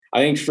I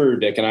think for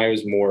Dick and I, it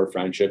was more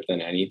friendship than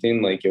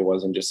anything. Like, it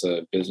wasn't just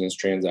a business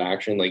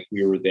transaction. Like,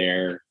 we were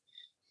there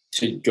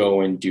to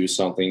go and do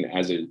something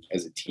as a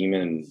team,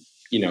 and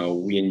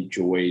we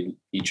enjoyed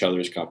each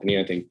other's company.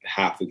 I think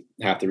half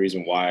the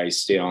reason why I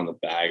stayed on the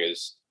bag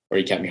is, or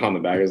he kept me on the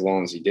bag as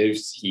long as he did,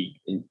 is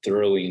he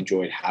thoroughly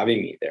enjoyed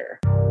having me there.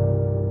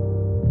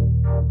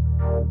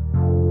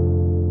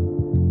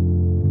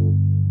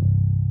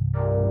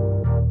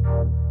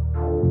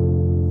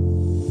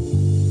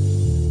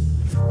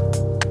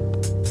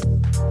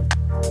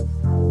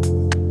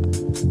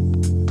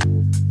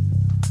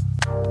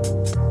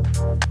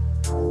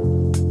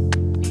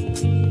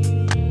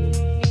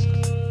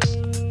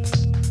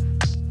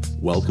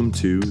 Welcome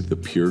to the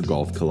Pure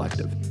Golf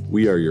Collective.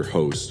 We are your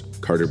hosts,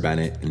 Carter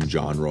Bennett and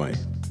John Roy.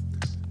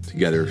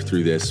 Together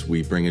through this,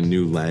 we bring a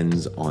new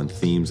lens on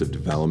themes of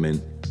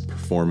development,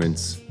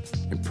 performance,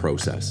 and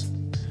process.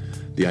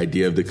 The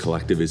idea of the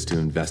collective is to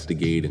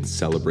investigate and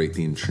celebrate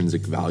the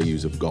intrinsic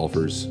values of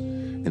golfers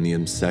and the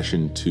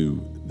obsession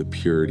to the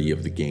purity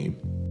of the game.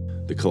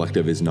 The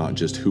collective is not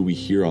just who we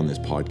hear on this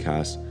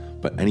podcast,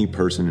 but any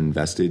person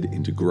invested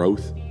into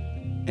growth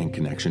and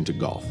connection to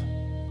golf.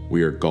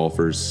 We are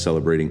golfers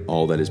celebrating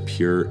all that is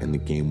pure in the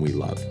game we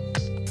love.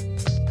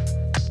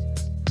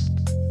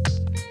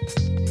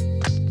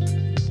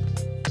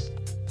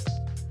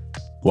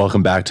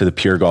 Welcome back to the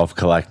Pure Golf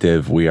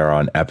Collective. We are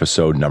on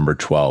episode number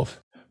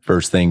 12.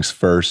 First things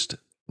first,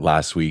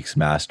 last week's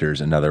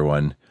Masters, another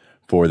one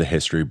for the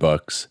history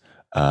books.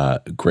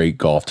 Great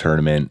golf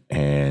tournament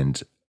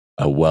and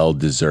a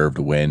well-deserved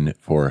win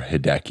for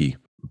Hideki.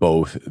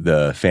 Both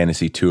the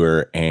fantasy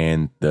tour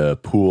and the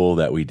pool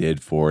that we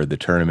did for the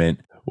tournament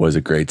was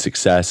a great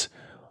success.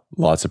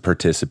 Lots of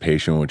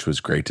participation, which was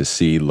great to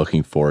see.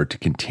 Looking forward to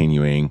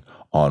continuing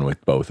on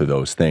with both of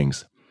those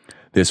things.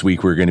 This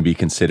week, we're going to be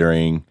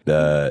considering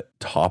the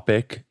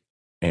topic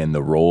and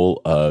the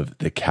role of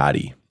the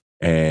caddy.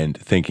 And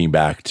thinking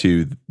back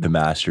to the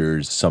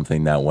Masters,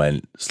 something that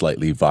went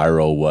slightly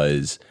viral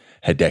was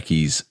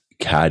Hideki's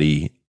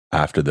caddy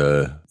after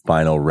the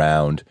final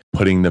round,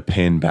 putting the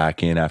pin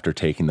back in after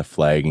taking the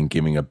flag and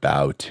giving a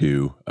bow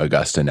to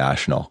Augusta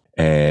National.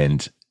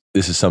 And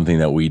this is something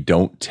that we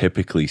don't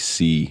typically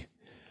see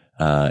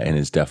and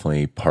is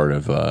definitely part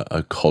of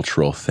a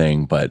cultural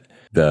thing, but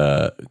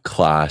the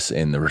class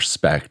and the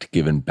respect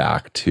given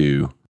back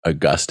to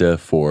Augusta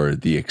for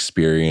the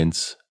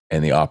experience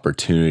and the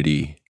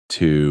opportunity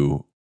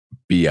to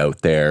be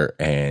out there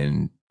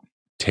and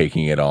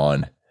taking it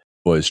on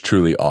was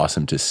truly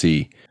awesome to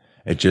see.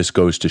 It just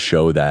goes to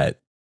show that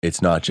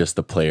it's not just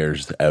the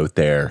players out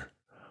there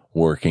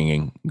working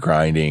and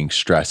grinding,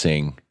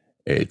 stressing.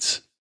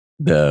 It's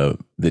the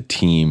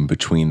team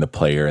between the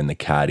player and the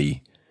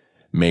caddy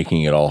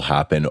making it all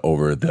happen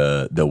over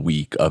the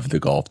week of the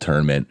golf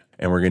tournament.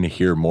 And we're going to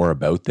hear more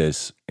about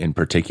this in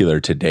particular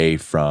today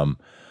from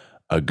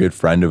a good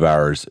friend of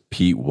ours,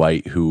 Pete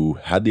White, who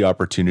had the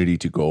opportunity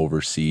to go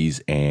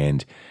overseas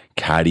and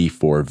caddy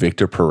for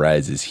Victor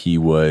Perez as he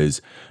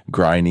was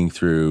grinding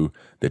through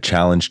the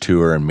Challenge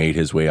Tour and made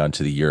his way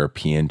onto the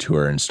European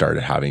Tour and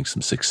started having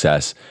some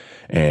success.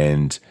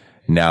 And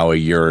now a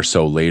year or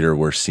so later,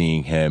 we're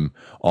seeing him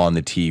on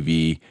the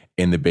TV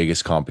in the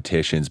biggest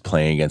competitions,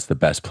 playing against the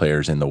best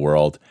players in the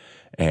world.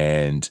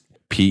 And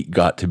Pete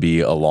got to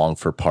be along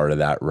for part of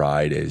that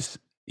ride as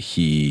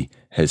he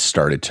has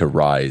started to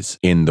rise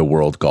in the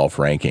world golf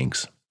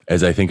rankings.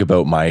 As I think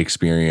about my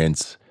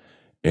experience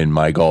in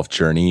my golf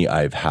journey,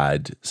 I've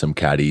had some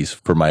caddies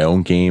for my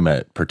own game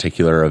at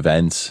particular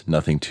events,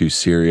 nothing too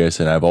serious.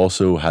 And I've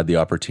also had the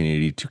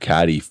opportunity to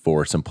caddy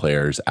for some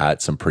players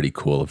at some pretty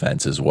cool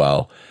events as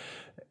well.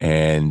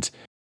 And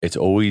it's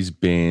always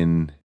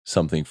been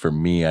something for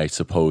me, I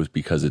suppose,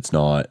 because it's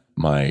not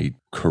my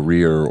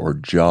career or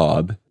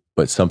job,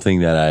 but something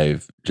that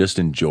I've just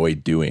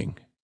enjoyed doing.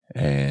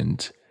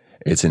 And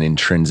it's an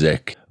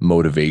intrinsic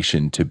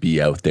motivation to be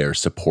out there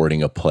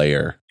supporting a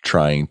player,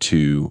 trying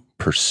to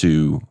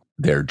pursue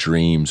their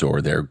dreams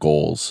or their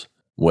goals,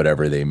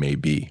 whatever they may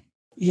be.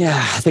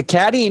 Yeah, the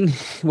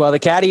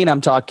caddying,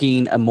 I'm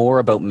talking more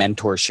about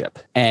mentorship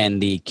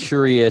and the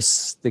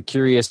curious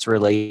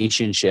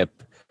relationship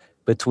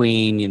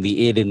between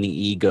the id and the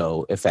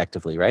ego,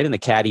 effectively, right? And the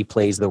caddy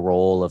plays the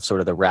role of sort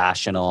of the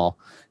rational.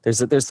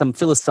 There's some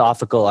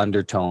philosophical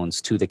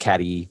undertones to the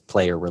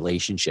caddy-player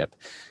relationship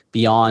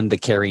beyond the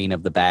carrying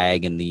of the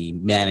bag and the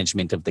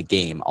management of the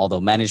game.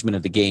 Although management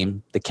of the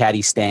game, the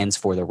caddy stands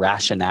for the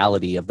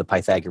rationality of the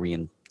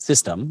Pythagorean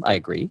system, I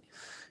agree.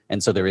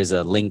 And so there is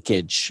a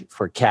linkage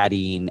for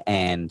caddying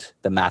and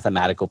the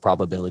mathematical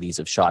probabilities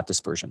of shot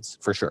dispersions,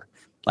 for sure.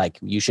 Like,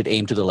 you should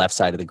aim to the left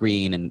side of the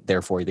green and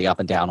therefore the up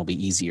and down will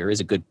be easier is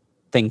a good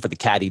thing for the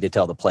caddy to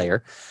tell the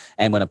player.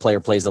 And when a player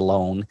plays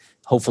alone,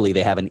 hopefully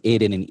they have an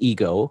id and an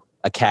ego,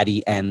 a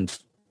caddy and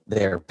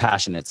their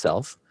passion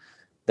itself,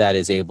 that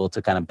is able to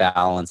kind of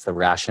balance the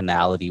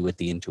rationality with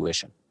the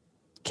intuition.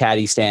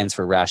 Caddy stands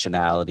for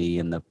rationality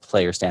and the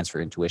player stands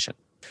for intuition.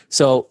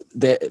 So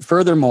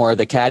furthermore,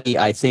 the caddy,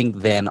 I think,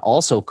 then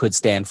also could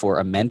stand for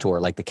a mentor,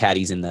 like the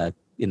caddies in the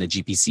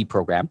GPC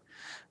program.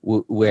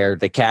 where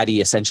the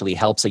caddy essentially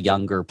helps a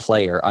younger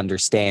player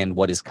understand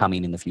what is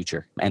coming in the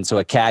future. And so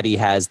a caddy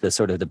has the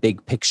sort of the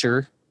big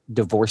picture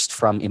divorced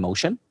from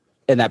emotion.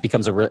 And that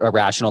becomes a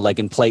rational, like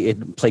in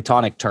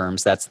Platonic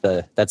terms, that's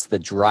the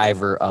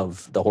driver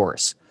of the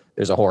horse.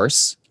 There's a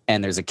horse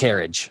and there's a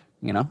carriage,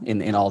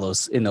 in all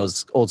those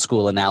old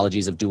school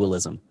analogies of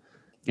dualism.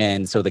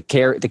 And so the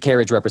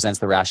carriage represents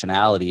the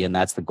rationality, and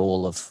that's the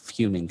goal of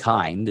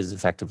humankind, is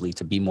effectively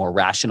to be more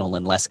rational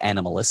and less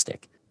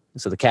animalistic.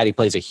 So the caddy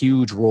plays a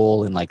huge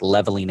role in like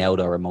leveling out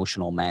our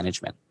emotional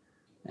management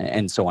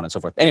and so on and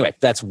so forth. Anyway,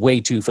 that's way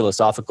too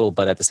philosophical,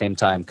 but at the same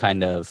time,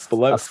 kind of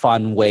a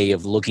fun way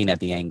of looking at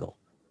the angle.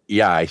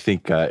 Yeah, I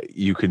think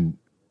you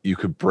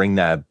could bring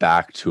that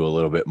back to a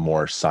little bit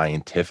more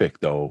scientific,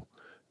 though,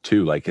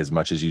 too. Like, as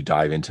much as you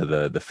dive into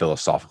the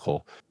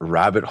philosophical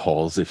rabbit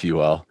holes, if you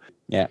will.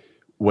 Yeah.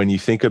 When you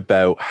think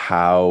about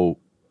how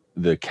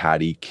the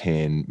caddy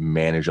can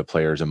manage a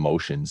player's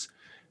emotions,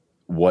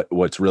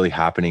 what's really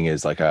happening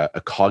is like a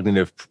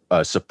cognitive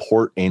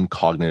support in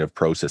cognitive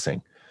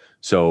processing.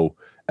 So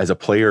as a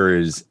player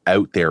is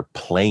out there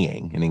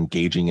playing and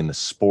engaging in the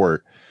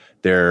sport,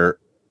 they're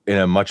in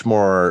a much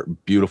more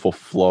beautiful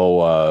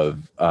flow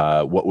of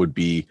what would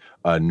be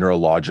a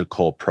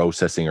neurological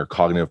processing or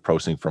cognitive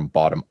processing from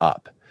bottom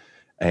up.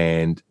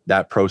 And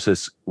that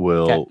process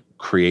will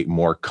create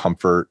more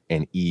comfort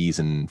and ease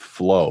and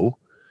flow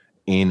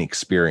in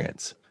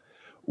experience.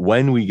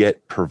 When we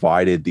get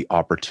provided the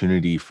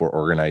opportunity for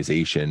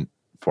organization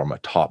from a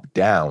top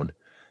down,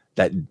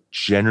 that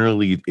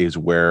generally is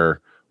where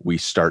we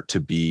start to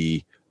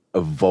be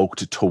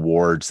evoked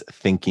towards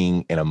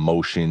thinking and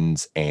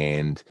emotions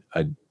and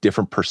a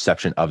different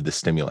perception of the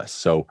stimulus.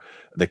 So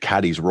the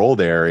caddy's role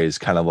there is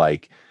kind of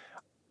like,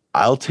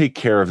 I'll take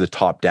care of the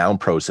top down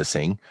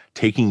processing,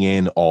 taking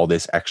in all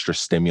this extra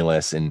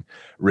stimulus and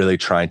really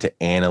trying to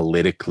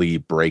analytically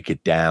break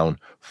it down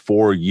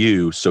for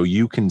you so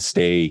you can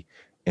stay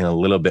in a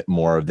little bit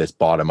more of this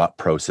bottom up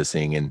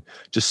processing and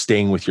just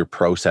staying with your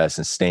process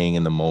and staying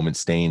in the moment,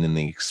 staying in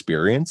the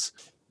experience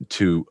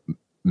to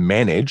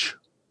manage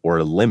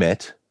or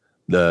limit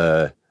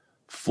the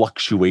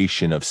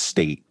fluctuation of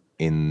state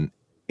in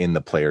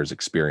the player's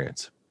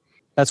experience.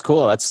 That's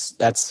cool.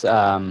 That's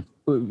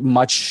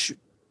much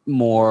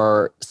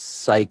more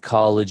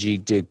psychology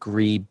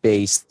degree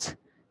based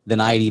than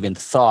I'd even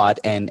thought,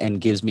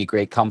 and gives me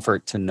great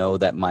comfort to know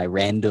that my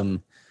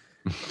random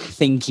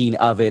thinking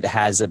of it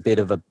has a bit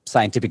of a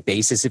scientific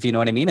basis, if you know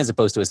what I mean, as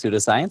opposed to a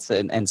pseudoscience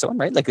and so on,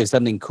 right? Like, there's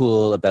something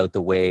cool about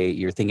the way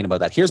you're thinking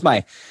about that. Here's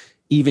my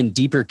even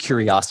deeper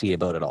curiosity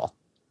about it all.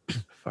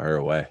 Fire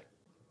away.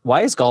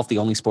 Why is golf the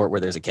only sport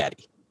where there's a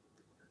caddy?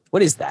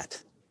 What is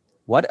that?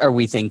 What are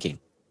we thinking?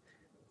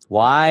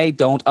 Why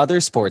don't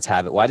other sports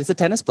have it? Why does the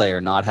tennis player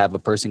not have a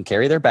person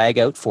carry their bag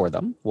out for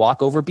them,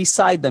 walk over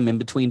beside them in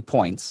between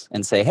points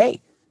and say,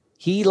 hey,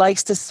 he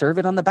likes to serve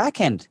it on the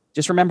backhand.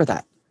 Just remember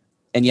that.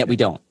 And yet we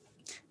don't.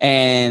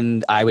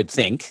 And I would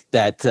think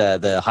that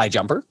the high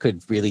jumper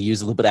could really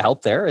use a little bit of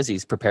help there as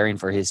he's preparing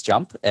for his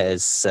jump,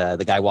 as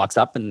the guy walks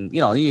up. And,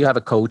 you have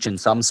a coach in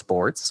some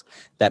sports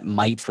that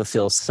might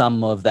fulfill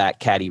some of that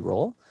caddy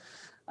role.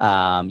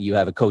 You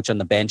have a coach on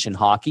the bench in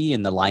hockey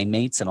and the line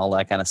mates and all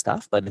that kind of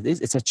stuff. But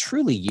it's a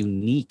truly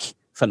unique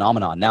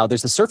phenomenon. Now,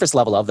 there's the surface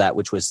level of that,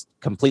 which was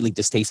completely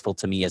distasteful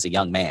to me as a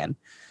young man,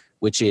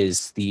 which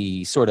is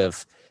the sort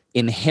of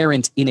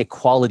inherent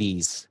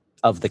inequalities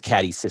of the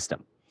caddy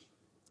system.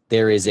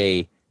 There is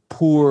a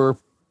poor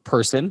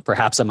person,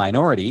 perhaps a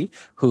minority,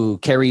 who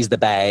carries the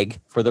bag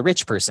for the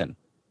rich person,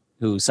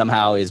 who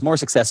somehow is more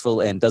successful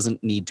and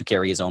doesn't need to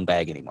carry his own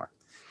bag anymore.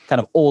 Kind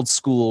of old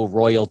school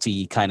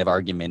royalty kind of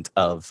argument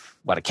of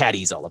what a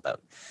caddy is all about,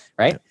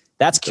 right? Yeah.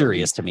 That's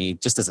curious to me,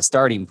 just as a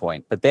starting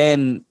point. But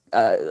then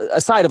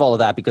aside of all of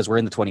that, because we're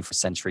in the 21st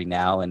century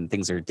now and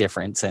things are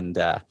different,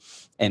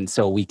 and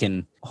so we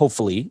can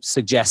hopefully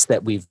suggest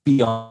that we've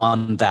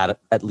beyond that,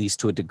 at least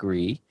to a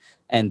degree.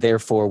 And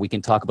therefore, we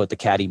can talk about the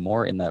caddy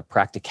more in the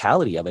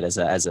practicality of it as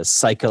a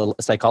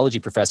psychology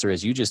professor,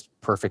 as you just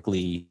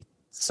perfectly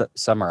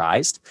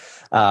summarized.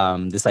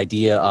 This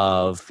idea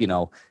of,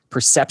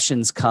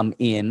 perceptions come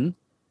in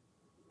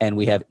and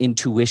we have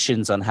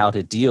intuitions on how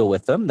to deal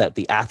with them, that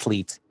the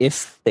athlete,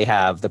 if they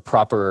have the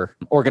proper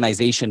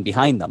organization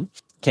behind them,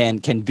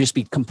 can just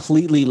be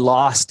completely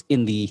lost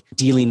in the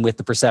dealing with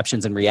the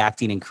perceptions and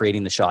reacting and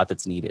creating the shot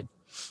that's needed.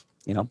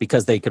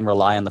 Because they can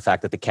rely on the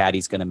fact that the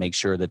caddy's going to make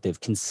sure that they've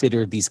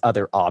considered these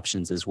other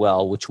options as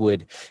well, which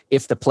would,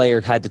 if the player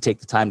had to take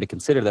the time to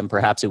consider them,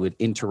 perhaps it would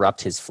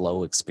interrupt his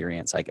flow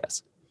experience, I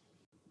guess.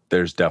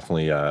 There's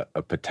definitely a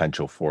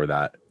potential for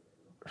that,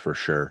 for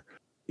sure.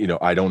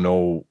 I don't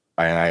know.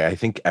 I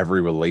think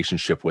every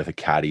relationship with a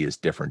caddy is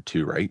different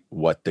too, right?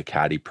 What the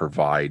caddy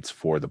provides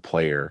for the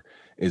player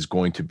is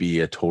going to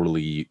be a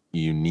totally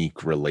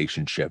unique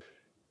relationship.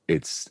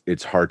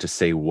 It's hard to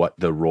say what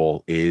the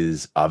role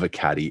is of a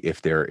caddy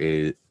if there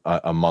is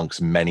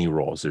amongst many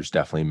roles. There's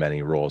definitely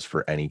many roles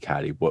for any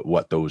caddy,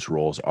 what those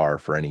roles are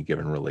for any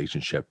given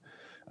relationship.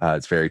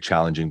 It's very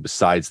challenging.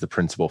 Besides the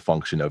principal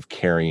function of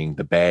carrying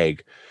the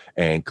bag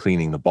and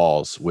cleaning the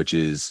balls, which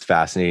is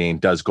fascinating.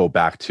 Does go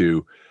back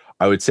to,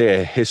 I would say,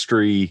 a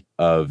history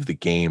of the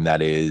game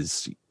that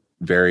is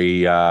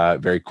very,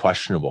 very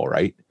questionable,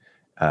 right?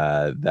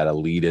 That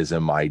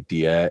elitism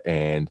idea,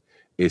 and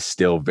is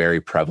still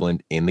very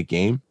prevalent in the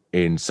game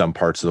in some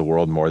parts of the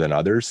world more than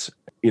others.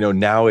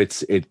 Now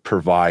it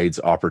provides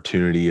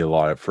opportunity a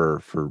lot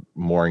for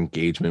more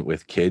engagement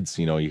with kids.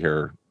 You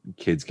hear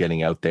kids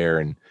getting out there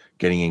and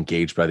getting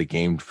engaged by the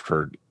game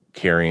for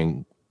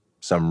carrying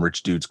some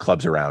rich dude's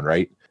clubs around,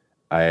 right?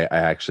 I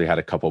actually had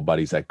a couple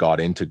buddies that got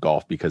into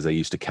golf because they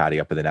used to caddy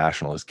up at the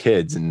National as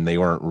kids, and they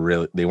weren't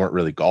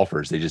really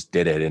golfers. They just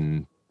did it,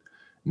 and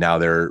now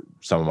they're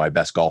some of my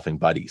best golfing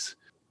buddies.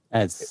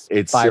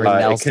 It's Byron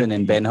Nelson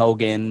and Ben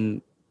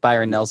Hogan.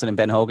 Byron Nelson and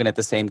Ben Hogan at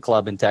the same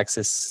club in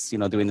Texas,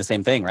 doing the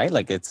same thing, right?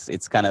 Like it's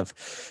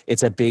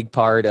a big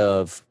part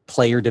of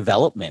player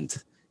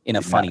development in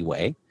a funny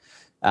way,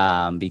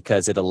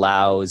 because it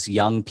allows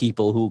young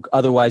people who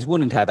otherwise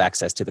wouldn't have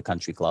access to the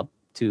country club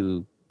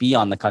to be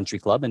on the country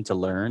club and to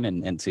learn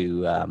and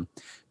to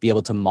be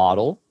able to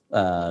model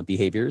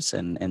behaviors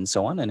and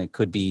so on. And it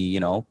could be,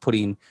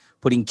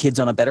 putting kids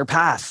on a better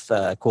path,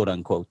 quote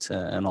unquote,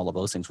 and all of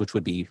those things, which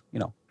would be,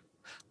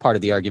 part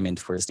of the argument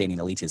for sustaining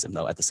elitism,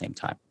 though, at the same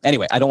time.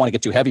 Anyway, I don't want to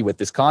get too heavy with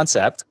this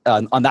concept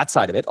on that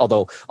side of it,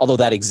 although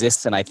that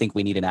exists, and I think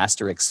we need an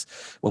asterisk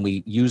when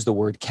we use the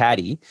word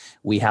caddy.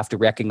 We have to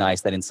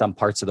recognize that in some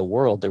parts of the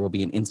world, there will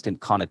be an instant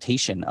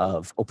connotation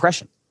of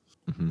oppression.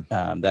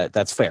 Mm-hmm.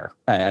 That's fair,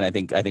 and I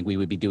think we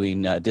would be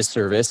doing a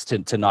disservice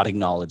to not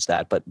acknowledge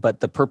that.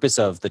 But the purpose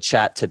of the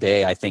chat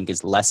today, I think,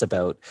 is less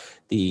about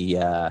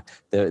the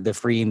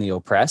free and the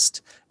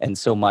oppressed, and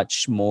so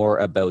much more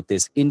about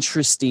this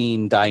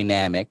interesting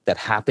dynamic that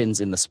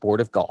happens in the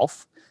sport of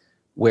golf,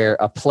 where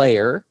a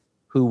player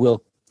who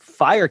will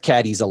fire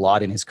caddies a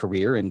lot in his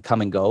career and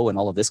come and go and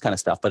all of this kind of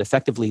stuff, but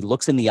effectively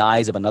looks in the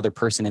eyes of another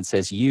person and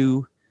says,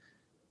 "You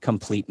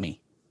complete me,"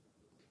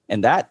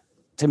 and that,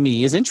 to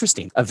me, is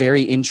interesting. A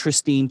very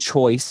interesting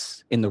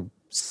choice in the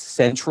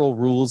central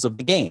rules of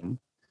the game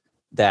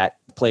that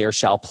player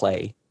shall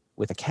play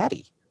with a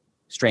caddy.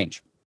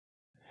 Strange.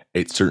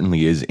 It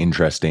certainly is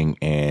interesting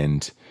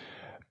and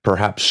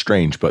perhaps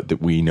strange, but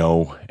that we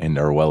know and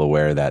are well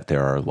aware that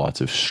there are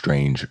lots of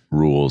strange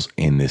rules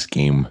in this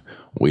game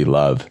we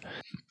love.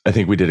 I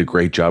think we did a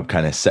great job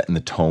kind of setting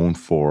the tone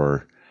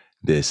for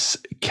this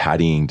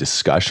caddying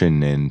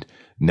discussion, and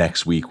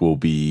next week we'll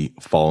be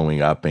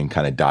following up and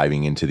kind of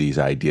diving into these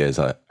ideas,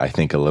 I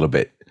think, a little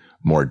bit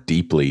more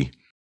deeply,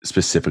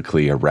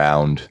 specifically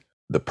around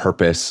the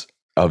purpose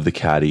of the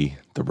caddy,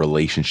 the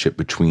relationship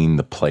between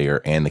the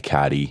player and the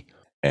caddy,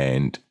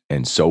 and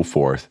so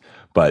forth.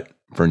 But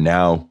for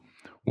now,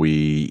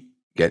 we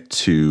get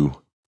to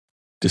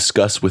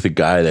discuss with a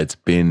guy that's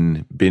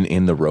been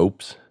in the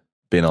ropes,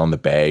 been on the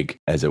bag,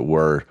 as it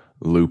were,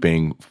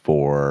 looping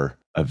for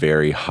a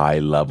very high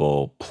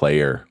level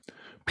player.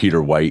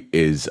 Peter White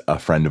is a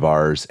friend of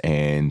ours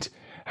and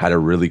had a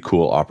really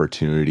cool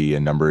opportunity a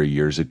number of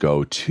years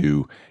ago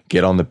to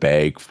get on the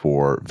bag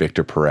for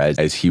Victor Perez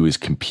as he was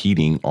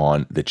competing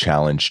on the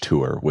Challenge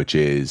Tour, which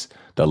is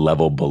the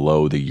level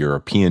below the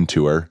European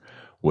Tour,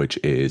 which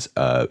is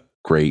a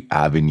great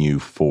avenue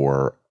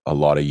for a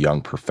lot of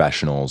young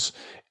professionals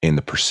in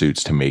the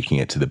pursuits to making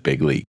it to the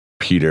big league.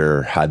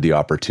 Peter had the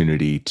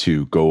opportunity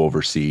to go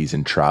overseas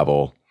and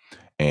travel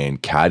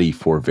and caddy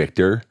for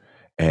Victor.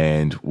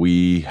 And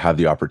we have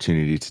the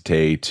opportunity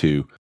today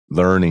to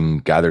learn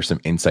and gather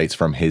some insights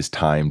from his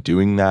time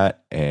doing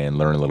that, and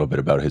learn a little bit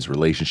about his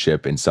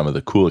relationship and some of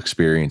the cool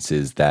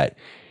experiences that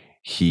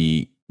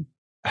he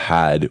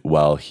had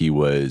while he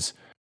was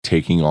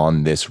taking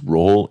on this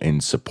role in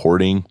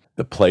supporting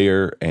the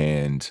player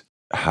and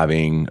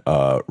having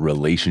a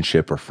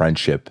relationship or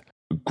friendship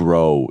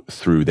grow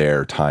through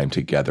their time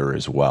together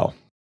as well.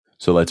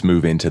 So let's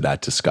move into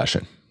that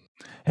discussion.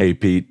 Hey,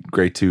 Pete,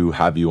 great to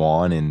have you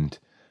on, and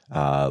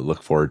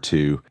look forward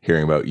to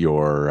hearing about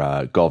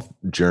your golf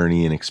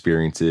journey and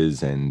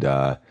experiences, and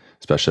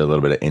especially a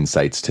little bit of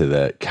insights to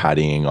the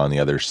caddying on the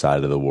other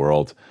side of the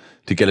world.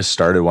 To get us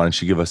started, why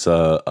don't you give us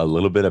a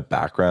little bit of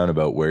background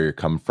about where you're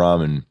coming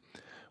from and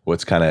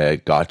what's kind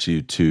of got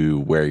you to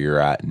where you're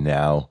at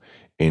now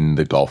in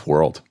the golf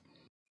world?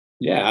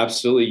 Yeah,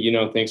 absolutely.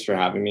 Thanks for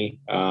having me.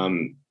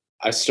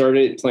 I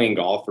started playing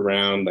golf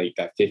around like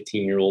that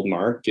 15-year-old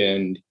mark,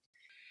 and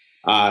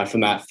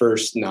from that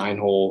first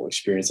 9-hole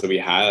experience that we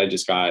had, I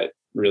just got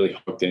really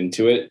hooked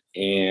into it.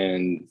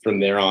 And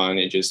from there on,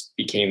 it just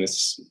became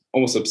this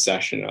almost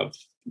obsession of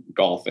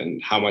golf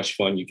and how much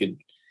fun you could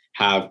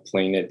have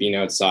playing it, being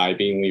outside,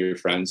 being with your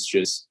friends,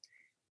 just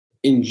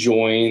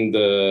enjoying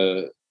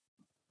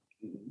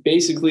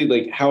basically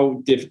like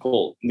how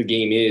difficult the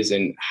game is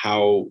and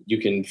how you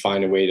can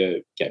find a way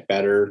to get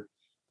better.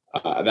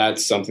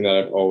 That's something that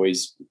I've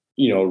always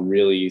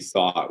really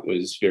thought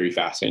was very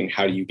fascinating.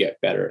 How do you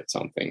get better at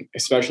something,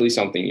 especially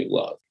something you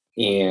love?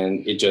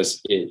 And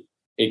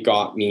it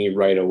got me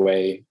right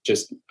away.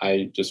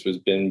 I just was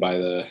bitten by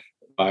the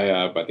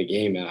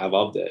game, and I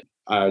loved it.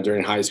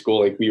 during high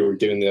school, like we were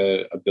given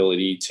the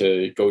ability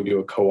to go do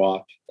a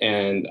co-op,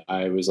 and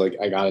I was like,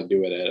 I got to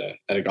do it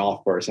at a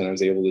golf course, and I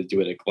was able to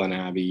do it at Glen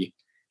Abbey,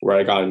 where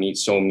I got to meet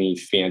so many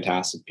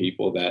fantastic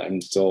people that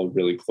I'm still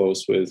really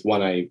close with.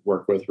 One I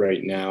work with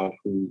right now,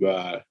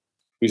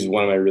 who's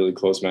one of my really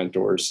close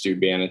mentors, Stu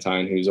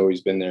Bannatyne, who's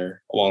always been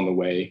there along the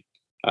way,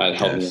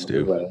 helping me out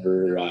with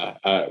whatever.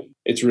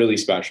 It's really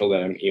special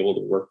that I'm able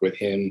to work with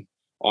him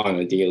on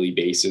a daily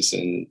basis,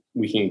 and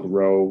we can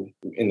grow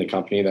in the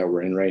company that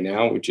we're in right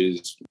now,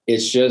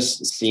 it's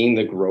just seeing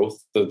the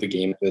growth of the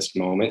game at this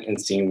moment and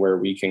seeing where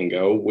we can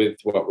go with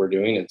what we're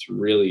doing. It's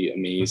really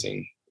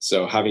amazing.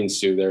 So having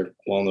Stu there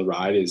along the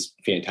ride is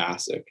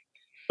fantastic.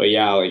 But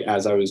yeah, like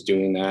as I was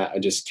doing that, I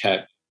just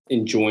kept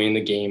enjoying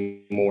the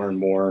game more and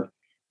more.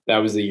 That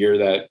was the year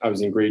that I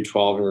was in grade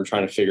 12 and we were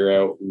trying to figure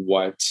out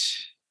what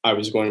I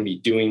was going to be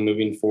doing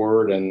moving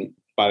forward. And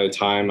by the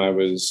time I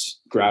was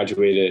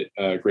graduated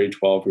grade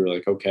 12, we were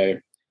like, okay,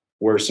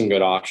 where are some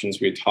good options?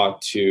 We had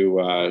talked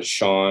to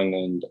Sean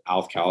and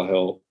Alf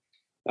Callhill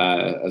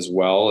as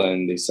well.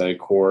 And they said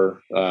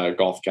Core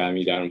Golf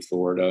Academy down in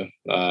Florida,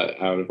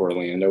 out of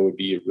Orlando, would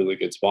be a really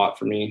good spot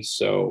for me.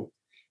 So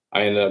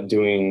I ended up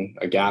doing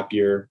a gap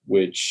year,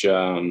 which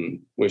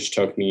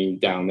took me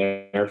down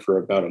there for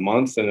about a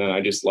month. And then I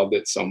just loved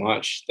it so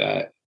much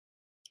that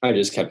I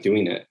just kept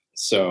doing it.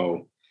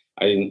 So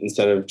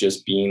instead of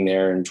just being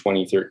there in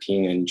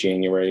 2013 in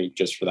January,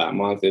 just for that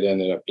month, it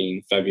ended up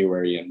being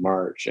February and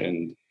March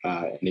and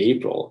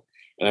April.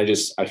 And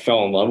I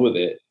fell in love with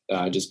it.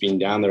 Just being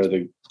down there,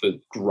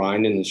 the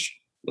grind and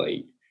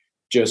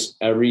just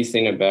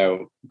everything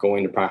about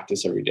going to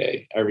practice every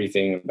day,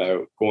 everything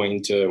about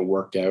going to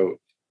work out,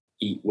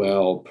 eat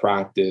well,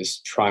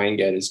 practice, try and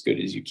get as good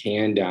as you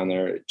can down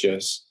there.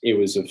 It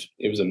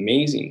was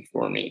amazing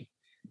for me.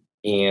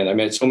 And I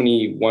met so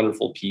many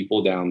wonderful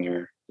people down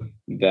there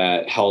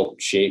that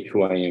helped shape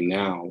who I am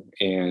now.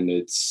 And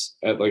it's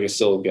like I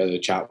still get to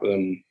chat with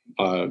them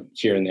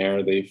here and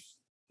there.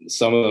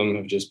 Some of them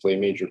have just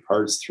played major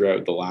parts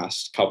throughout the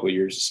last couple of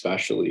years,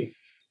 especially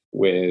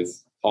with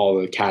all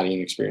the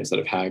caddying experience that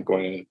I've had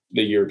going to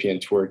the European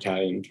Tour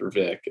caddying for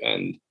Vic.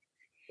 And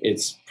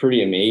it's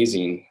pretty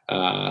amazing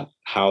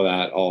how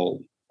that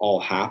all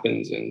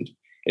happens. And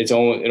it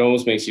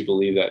almost makes you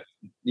believe that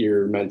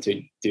you're meant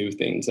to do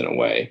things in a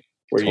way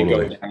where you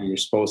go down, you're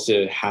supposed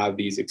to have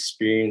these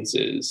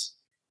experiences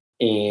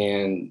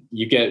and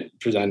you get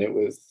presented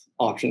with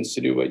options to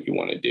do what you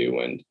want to do.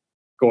 And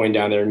going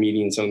down there,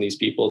 meeting some of these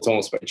people, it's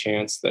almost by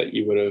chance that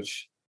you would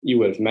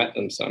have met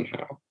them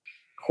somehow.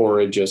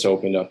 Core had just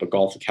opened up a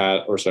golf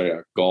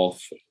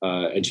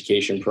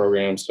education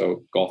program,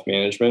 so golf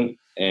management.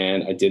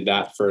 And I did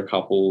that for a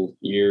couple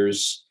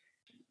years.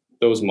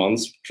 Those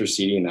months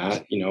preceding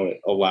that,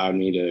 it allowed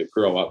me to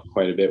grow up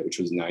quite a bit, which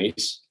was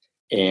nice.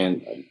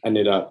 And I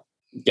ended up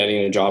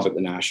getting a job at the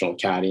National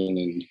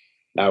Caddying, and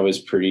that was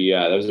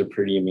a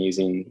pretty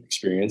amazing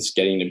experience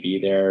getting to be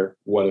there.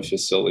 What a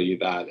facility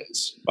that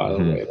is, by the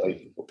way,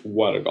 like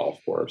what a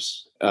golf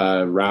course.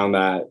 Around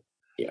that,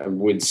 I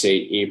would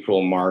say May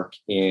mark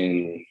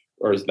in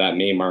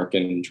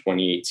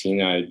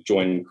 2018, I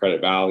joined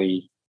Credit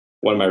Valley.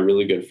 One of my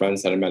really good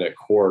friends that I met at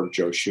Core,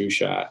 Joe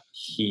Shushat,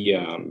 he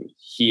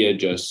had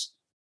just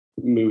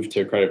moved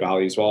to Credit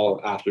Valley as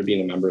well after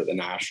being a member of the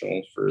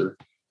National for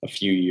a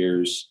few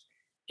years.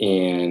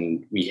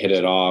 And we hit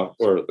it off,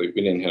 or we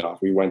didn't hit it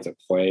off. We went to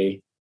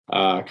play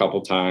a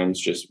couple times,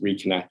 just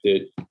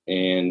reconnected.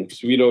 And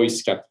we'd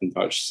always kept in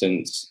touch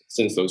since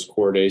those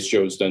Core days.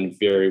 Joe's done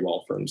very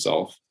well for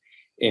himself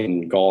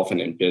in golf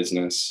and in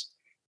business.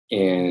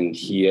 And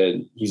he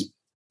had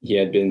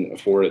been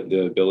afforded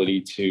the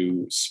ability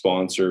to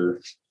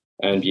sponsor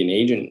and be an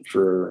agent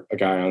for a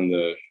guy on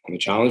the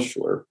Challenge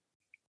Tour.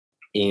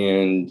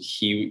 And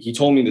he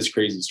told me this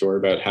crazy story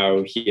about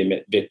how he had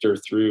met Victor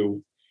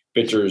through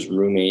Victor's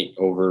roommate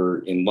over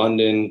in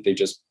London. They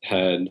just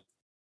had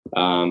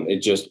it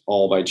just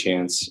all by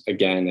chance.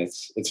 Again,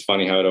 it's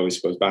funny how it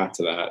always goes back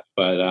to that.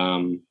 But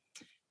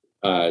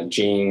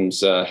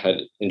James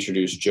had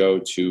introduced Joe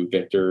to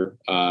Victor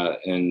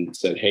and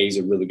said, hey, he's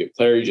a really good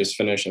player. He just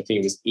finished, I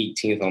think it was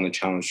 18th on the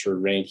Challenge Tour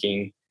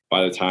ranking.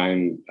 By the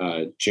time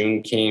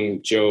June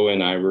came, Joe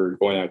and I were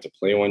going out to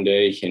play one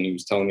day, and he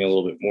was telling me a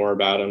little bit more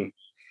about him.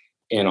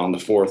 And on the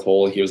fourth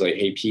hole, he was like,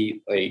 hey,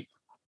 Pete,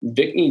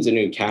 Vic needs a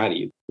new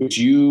caddy. Would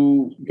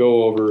you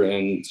go over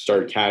and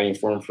start caddying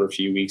for him for a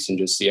few weeks and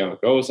just see how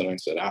it goes? And I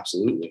said,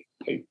 absolutely.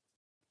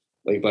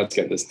 Let's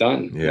get this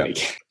done. Yeah.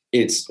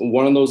 It's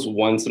one of those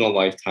once in a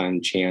lifetime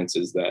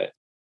chances that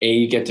A,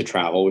 you get to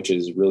travel, which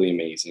is really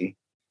amazing.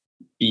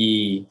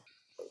 B,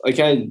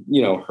 I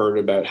heard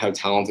about how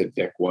talented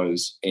Vic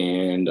was.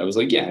 And I was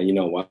like, yeah, you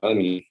know what? I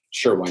mean,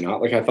 sure, why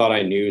not? I thought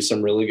I knew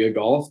some really good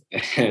golf,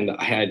 and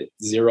I had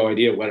zero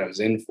idea what I was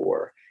in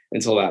for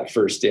until that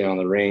first day on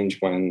the range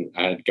when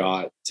I had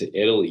got to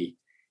Italy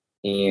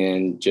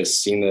and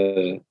just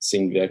seeing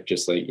Vic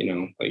just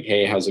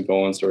hey, how's it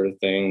going sort of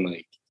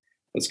thing.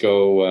 Let's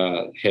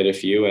go hit a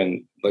few.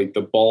 And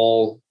the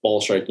ball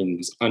striking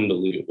was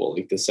unbelievable.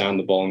 The sound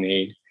the ball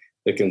made,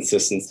 the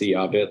consistency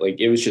of it. Like,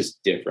 it was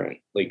just different.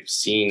 Like,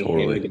 seeing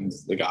him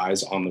against the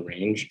guys on the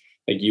range,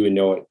 like, you would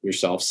know it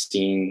yourself,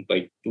 seeing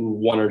like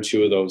one or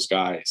two of those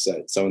guys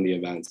at some of the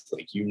events.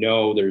 Like,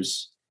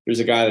 there's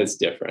a guy that's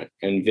different,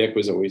 and Vic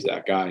was always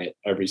that guy at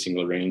every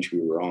single range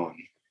we were on,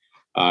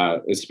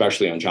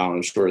 especially on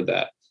Challenge Tour.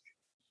 That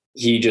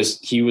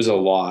he was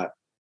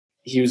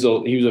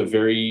a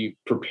very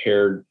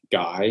prepared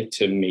guy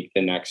to make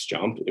the next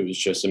jump. It was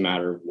just a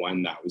matter of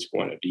when that was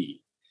going to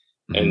be.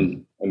 Mm-hmm.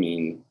 And I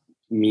mean,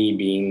 me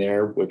being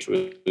there, which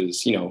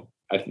was, you know,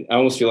 I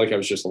almost feel like I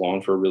was just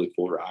along for a really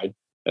cool ride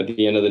at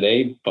the end of the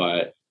day,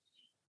 but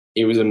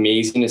it was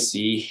amazing to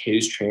see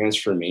his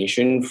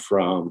transformation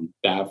from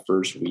that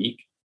first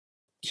week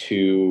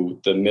to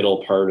the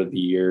middle part of the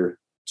year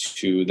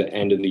to the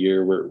end of the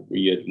year where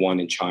we had won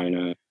in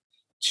China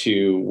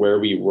to where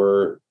we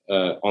were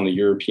on the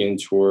European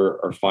tour,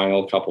 our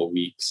final couple of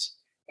weeks.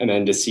 And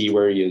then to see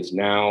where he is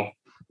now,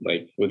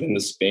 like within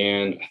the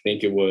span, I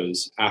think it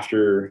was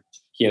after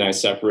he and I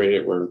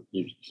separated where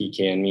he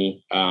canned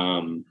me.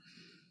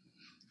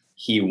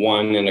 He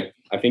won, and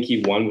I think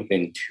he won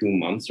within 2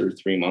 months or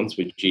 3 months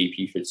with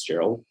JP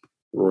Fitzgerald,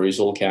 Rory's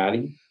old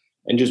caddy.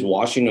 And just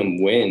watching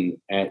him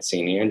win at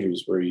St.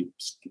 Andrews, where he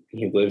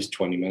lives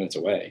 20 minutes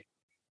away.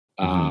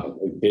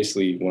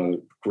 Basically one of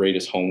the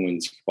greatest home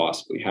wins you could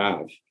possibly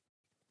have.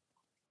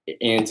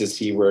 And to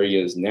see where he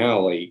is now,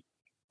 like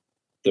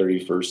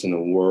 31st in the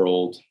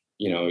world,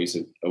 you know, he's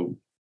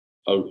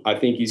I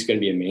think he's going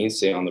to be a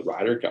mainstay on the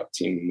Ryder Cup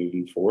team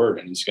moving forward.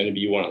 And he's going to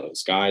be one of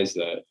those guys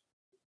that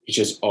he's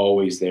just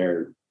always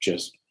there.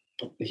 His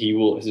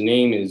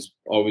name is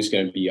always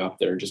going to be up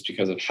there just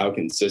because of how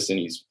consistent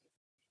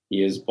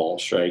he is ball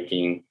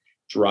striking,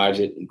 drives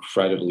it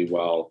incredibly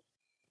well.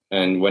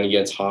 And when he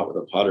gets hot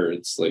with a putter,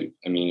 it's like,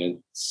 I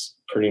mean, it's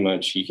pretty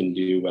much he can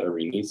do whatever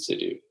he needs to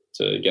do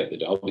to get the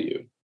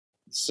W.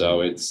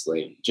 So it's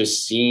like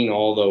just seeing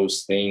all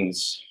those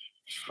things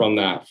from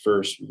that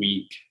first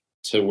week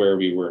to where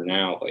we were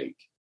now, like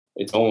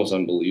it's almost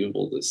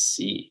unbelievable to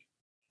see.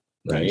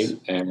 Right. Nice.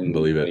 And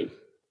believe it. Like,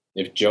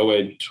 if Joe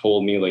had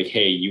told me like,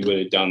 hey, you would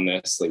have done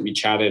this, like we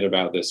chatted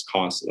about this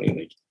constantly.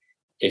 Like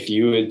if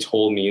you had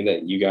told me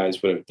that you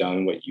guys would have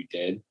done what you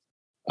did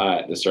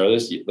at the start of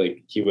this,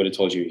 like he would have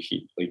told you,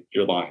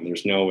 you're lying.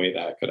 There's no way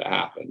that could have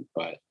happened.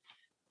 But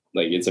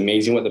like, it's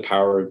amazing what the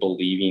power of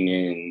believing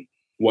in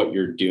what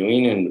you're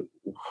doing and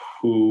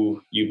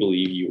who you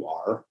believe you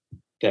are,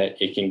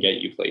 that it can get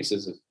you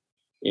places,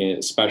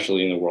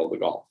 especially in the world of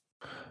golf.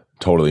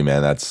 Totally,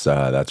 man.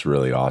 That's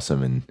really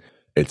awesome. And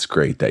it's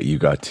great that you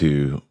got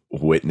to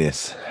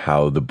witness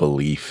how the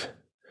belief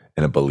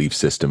and a belief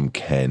system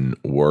can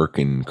work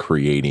in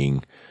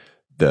creating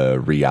the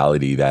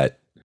reality that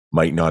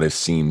might not have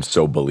seemed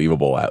so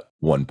believable at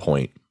one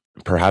point.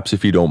 Perhaps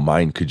if you don't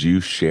mind, could you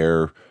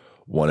share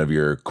one of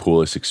your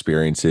coolest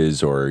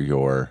experiences or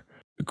your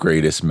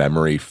greatest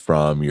memory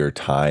from your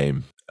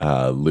time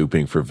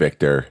looping for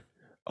Victor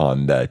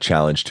on the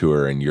Challenge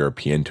Tour and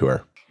European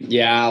Tour?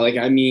 Yeah, like,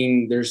 I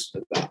mean,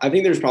 I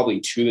think there's probably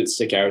two that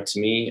stick out to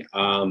me.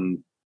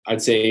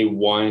 I'd say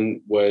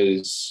one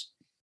was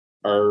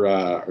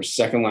our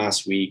second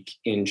last week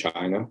in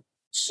China.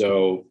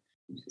 So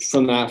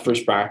from that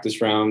first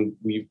practice round,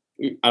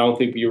 I don't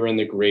think we were in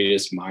the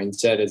greatest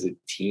mindset as a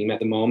team at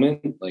the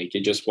moment. Like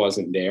it just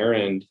wasn't there.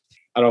 And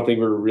I don't think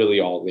we were really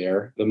all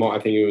there. I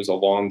think it was a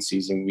long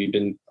season.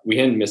 We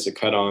hadn't missed a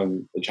cut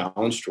on the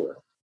Challenge Tour.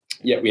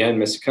 Yet we hadn't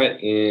missed a cut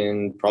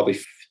in probably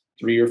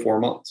 3 or 4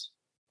 months.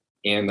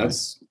 And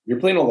you're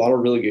playing a lot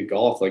of really good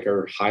golf. Like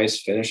our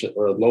highest finish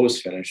or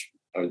lowest finish,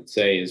 I would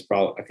say, is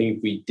probably, I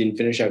think we didn't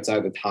finish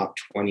outside the top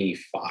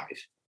 25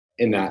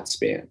 in that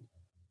span.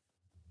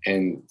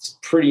 And it's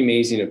pretty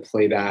amazing to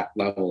play that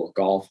level of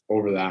golf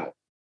over that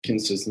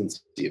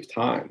consistency of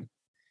time.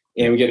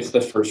 And we get to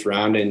the first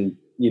round and,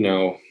 you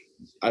know,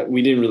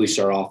 we didn't really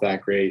start off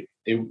that great.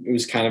 It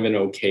was kind of an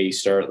okay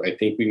start. I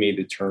think we made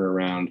the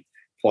turnaround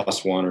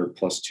 +1 or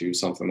 +2,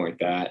 something like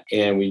that.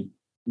 And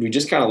we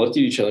just kind of looked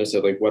at each other and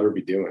said, like, what are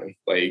we doing?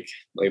 Like,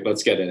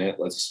 let's get in it.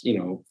 Let's, you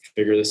know,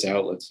 figure this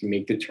out. Let's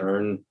make the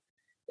turn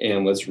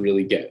and let's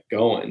really get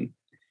going.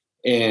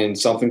 And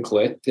something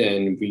clicked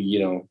and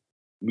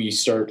we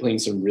started playing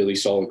some really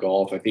solid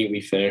golf. I think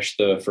we finished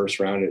the first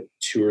round at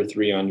 2 or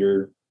 3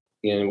 under,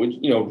 and which,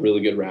 you know,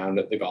 really good round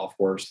at the golf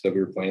course that we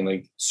were playing,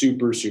 like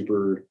super,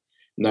 super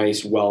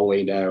nice, well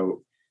laid out,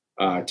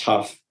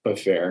 tough, but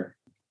fair.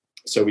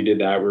 So we did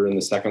that. We were in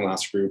the second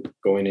last group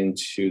going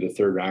into the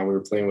third round. We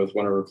were playing with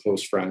one of our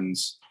close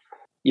friends.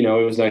 You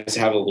know, it was nice to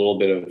have a little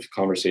bit of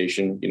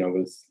conversation, you know,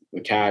 with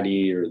the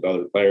caddy or the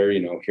other player,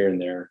 you know, here and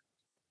there,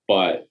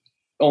 but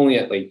only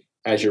at like,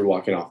 as you're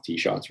walking off tee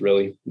shots,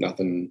 really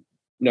nothing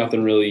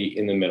really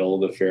in the middle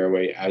of the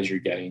fairway as you're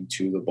getting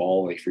to the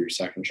ball, like for your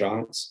second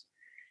shots.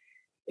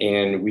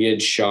 And we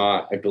had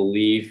shot, I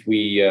believe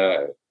we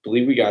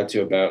got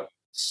to about,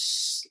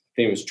 I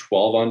think it was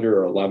 12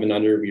 under or 11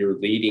 under. We were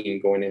leading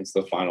going into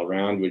the final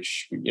round,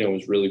 which, you know,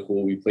 was really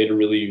cool. We played a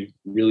really,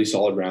 really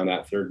solid round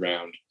that third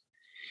round.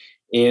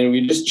 And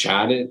we just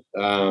chatted.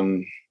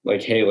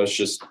 like, hey, let's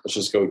just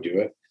go do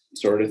it,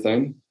 sort of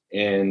thing.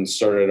 And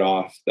started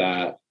off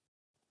that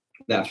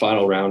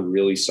final round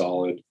really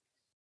solid.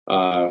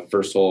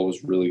 First hole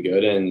was really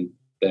good, and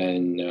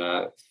then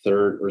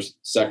third or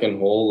second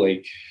hole,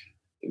 like,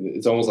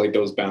 it's almost like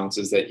those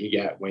bounces that you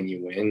get when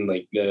you win,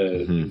 like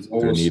They're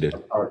needed.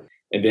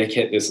 And Vic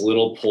hit this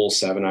little pull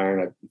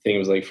 7-iron. I think it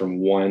was like from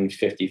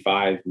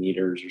 155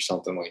 meters or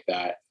something like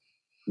that.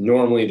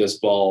 Normally this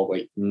ball,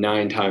 like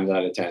 9 times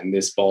out of 10,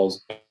 this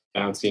ball's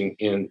bouncing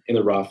in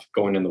the rough,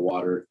 going in the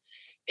water.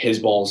 His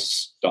ball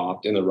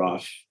stopped in the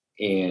rough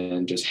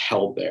and just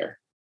held there.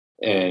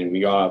 And we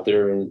got out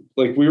there, and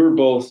like, we were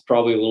both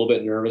probably a little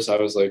bit nervous. I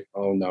was like,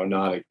 oh no,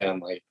 not again.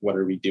 Like, what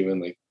are we doing?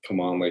 Like, come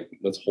on, like,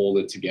 let's hold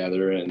it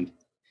together. And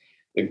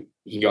like,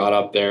 he got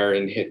up there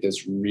and hit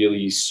this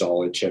really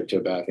solid chip to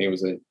about, I think it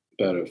was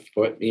about a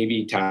foot,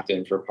 maybe, tapped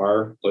in for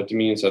par, looked at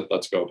me and said,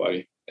 let's go,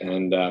 buddy.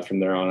 And from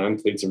there on,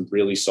 I played some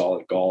really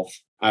solid golf.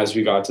 As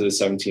we got to the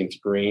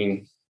 17th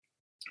green,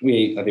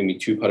 I think we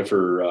 2-putted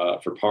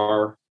for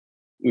par.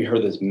 We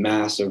heard this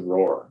massive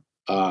roar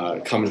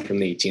coming from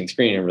the 18th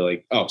green, and we're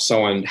like, oh,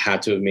 someone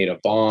had to have made a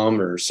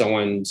bomb, or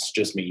someone's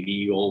just made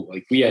eagle.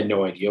 Like, we had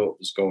no idea what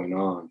was going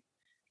on.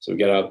 So we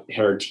get up,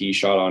 hit our tee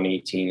shot on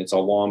 18. It's a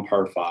long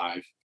par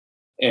 5,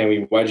 and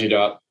we wedge it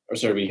up.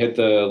 We hit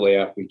the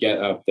layup. We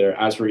get up there.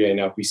 As we're getting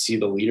up, we see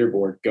the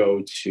leaderboard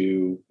go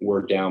to,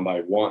 we're down by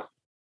 1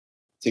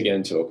 to get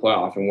into a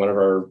playoff. And one of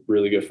our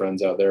really good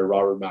friends out there,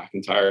 Robert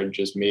McIntyre,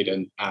 just made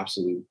an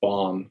absolute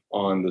bomb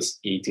on this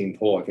 18th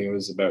hole. I think it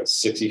was about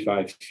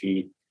 65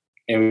 feet.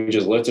 And we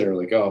just looked at her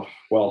like, oh,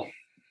 well,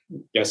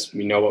 guess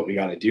we know what we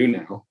got to do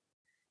now.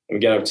 And we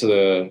get up to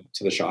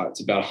the shot.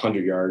 It's about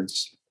 100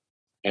 yards.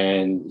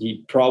 And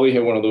he probably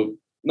hit one of the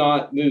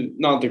not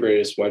the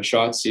greatest wedge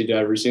shots he'd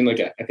ever seen. Like,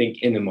 I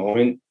think in the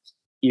moment,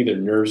 either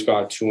nerves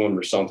got to him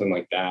or something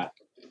like that.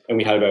 And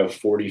we had about a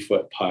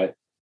 40-foot putt.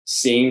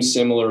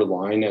 Similar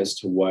line as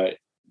to what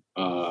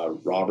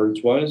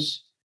Roberts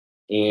was.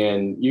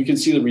 And you could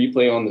see the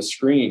replay on the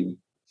screen.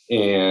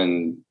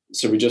 And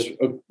so we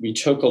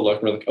took a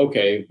look, and we're like,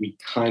 okay, we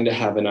kind of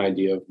have an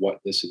idea of what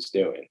this is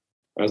doing.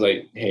 I was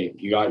like, hey,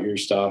 you got your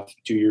stuff,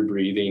 do your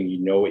breathing, you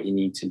know what you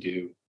need to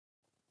do,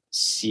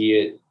 see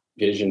it,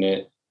 vision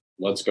it,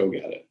 let's go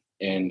get it.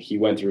 And he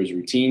went through his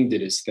routine,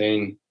 did his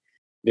thing.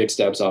 Vic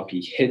steps up,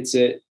 he hits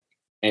it,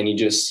 and you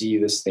just see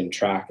this thing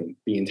tracking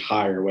the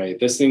entire way.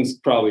 This thing's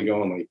probably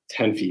going like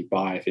 10 feet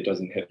by if it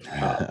doesn't hit the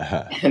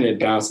cup. And it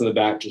bounced in the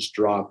back, just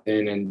dropped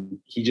in, and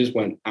he just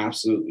went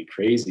absolutely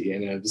crazy.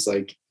 And I was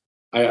like,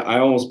 I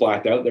almost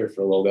blacked out there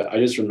for a little bit. I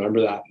just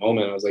remember that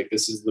moment. I was like,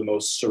 this is the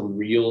most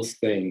surreal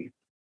thing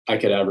I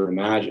could ever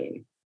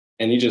imagine.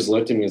 And he just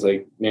looked at me, he's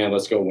like, man,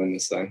 let's go win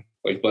this thing.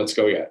 Like, let's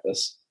go get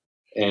this.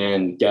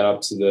 And get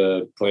up to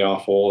the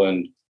playoff hole,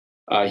 and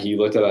he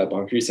looked at that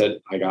bunker. He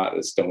said, I got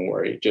this, don't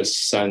worry.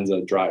 Just sends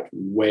a drive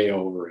way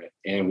over it.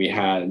 And we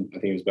had, I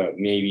think it was about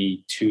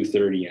maybe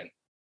 230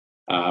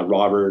 in.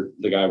 Robert,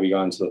 the guy we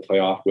got into the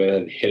playoff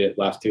with, hit it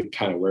left to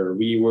kind of where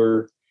we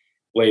were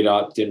laid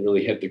up, didn't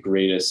really hit the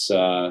greatest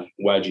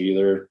wedge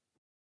either.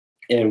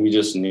 And we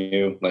just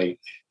knew, like,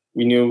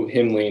 we knew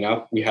him laying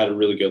up. We had a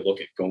really good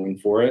look at going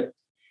for it.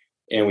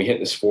 And we hit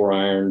this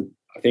 4-iron.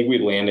 I think we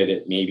landed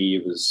it, maybe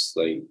it was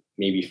like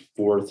maybe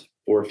 4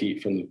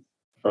 feet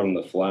from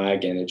the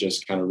flag, and it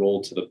just kind of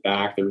rolled to the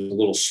back. There was a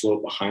little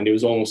slope behind it. It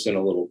was almost in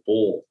a little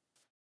bowl,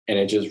 and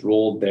it just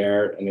rolled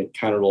there, and it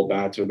kind of rolled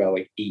back to about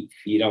like 8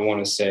 feet, I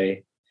want to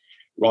say.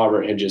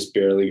 Robert had just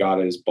barely got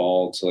his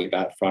ball to like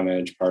that front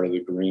edge part of the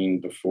green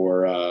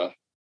before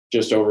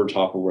just over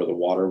top of where the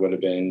water would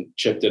have been,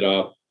 chipped it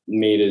up,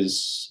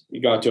 he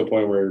got to a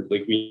point where,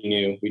 like, we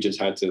knew we just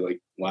had to like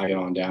lag it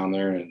on down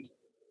there, and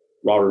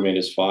Robert made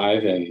his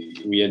 5, and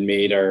we had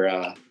made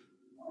our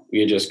we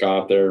had just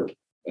got up there,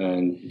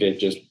 and Vic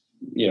just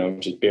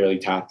barely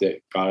tapped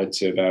it, got it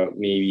to about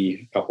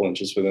maybe a couple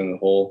inches within the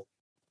hole,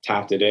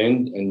 tapped it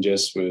in, and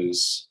just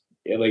was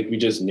like, we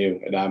just knew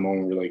at that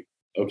moment, we're like,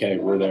 okay,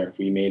 we're there.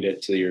 We made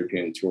it to the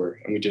European Tour.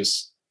 And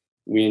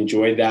we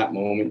enjoyed that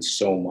moment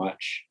so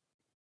much.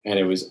 And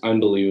it was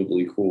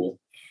unbelievably cool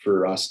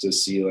for us to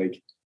see,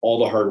 like, all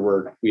the hard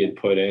work we had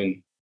put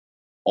in,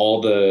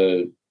 all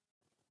the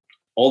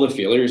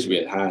failures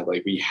we had.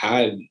 Like, we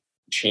had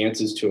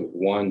chances to have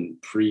won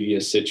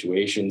previous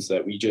situations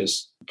that we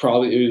just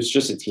it was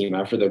just a team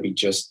effort that we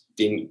just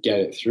didn't get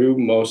it through.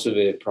 Most of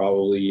it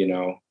probably,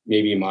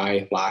 maybe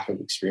my lack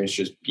of experience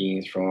just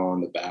being thrown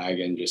on the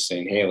bag and just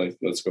saying, hey,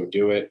 let's go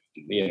do it.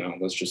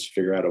 Let's just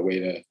figure out a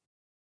way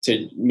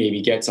to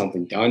maybe get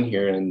something done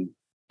here. And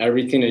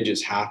everything had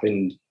just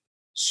happened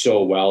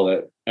so well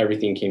that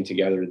everything came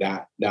together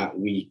that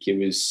week. It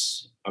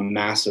was a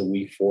massive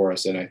week for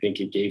us. And I think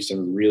it gave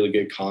some really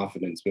good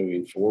confidence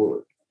moving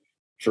forward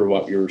for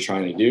what we were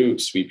trying to do.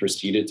 So we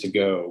proceeded to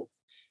go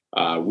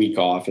week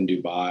off in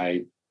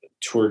Dubai.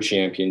 Tour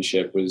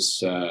championship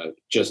was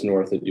just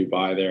north of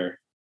Dubai there.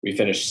 We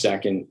finished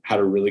second, had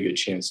a really good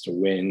chance to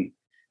win.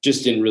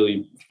 Just didn't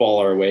really fall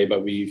our way,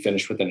 but we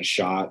finished within a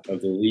shot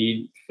of the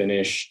lead,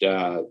 finished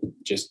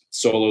just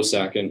solo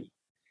second.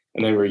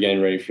 And then we're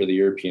getting ready for the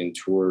European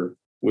tour,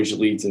 which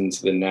leads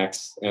into the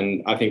next.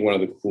 And I think one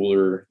of the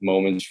cooler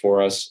moments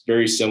for us,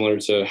 very similar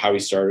to how we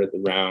started the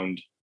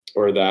round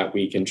or that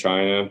week in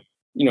China.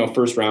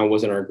 First round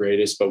wasn't our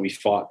greatest, but we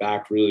fought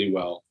back really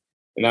well.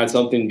 And that's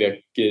something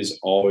Vic has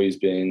always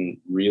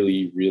been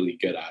really, really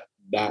good at.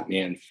 That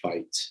man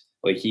fights.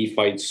 Like, he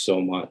fights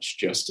so much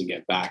just to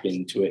get back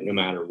into it, no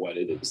matter what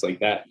it is. Like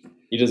that,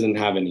 he doesn't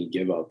have any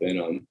give up in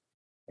him.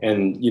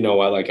 And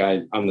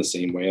I'm the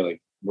same way.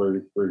 Like,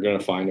 we're gonna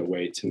find a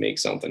way to make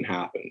something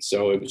happen.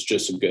 So it was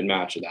just a good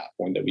match at that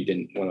point that we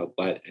didn't want to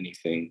let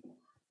anything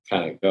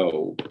kind of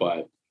go.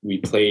 But we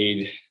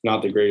played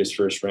not the greatest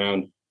first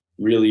round,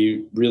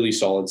 really, really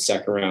solid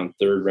second round,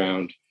 third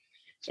round.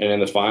 And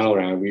in the final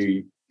round,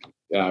 we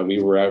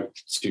were out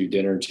to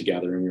dinner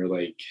together, and we were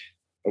like,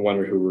 I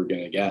wonder who we're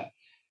gonna get.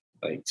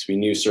 Like, so we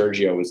knew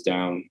Sergio was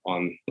down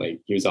on, like,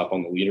 he was up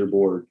on the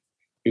leaderboard.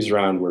 He was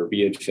around where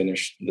we had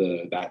finished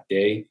that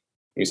day.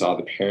 We saw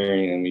the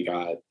pairing, and we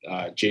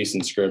got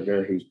Jason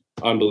Scribner, who's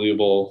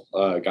unbelievable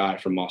guy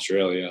from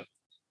Australia,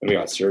 and we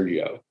got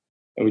Sergio.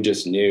 And we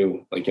just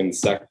knew, like, in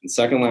the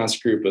second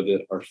last group of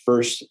our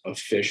first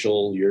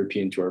official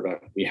European tour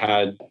event,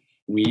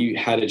 we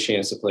had a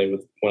chance to play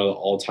with one of the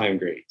all-time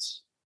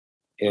greats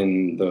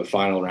in the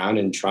final round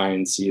and try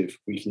and see if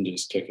we can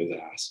just kick his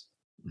ass.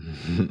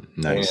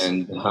 Nice.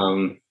 And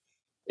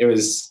it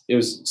was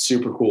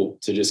super cool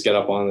to just get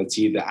up on the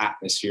tee. The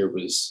atmosphere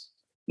was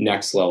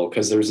next level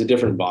because there was a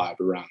different vibe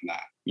around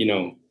that.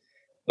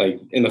 Like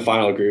in the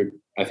final group,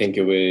 I think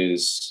it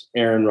was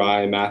Aaron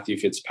Rye, Matthew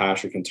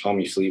Fitzpatrick, and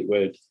Tommy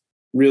Fleetwood.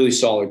 Really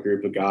solid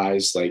group of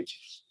guys. Like,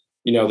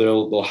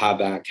 they'll have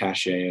that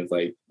cachet of,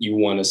 like, you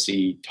want to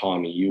see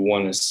Tommy, you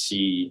want to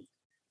see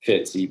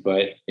Fitzy,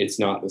 but it's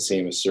not the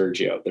same as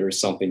Sergio. There was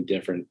something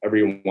different.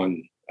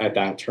 Everyone at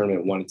that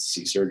tournament wanted to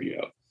see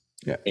Sergio.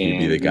 Yeah, he'd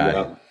be the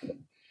guy.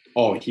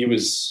 He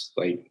was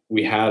like,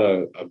 we had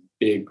a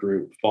big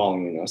group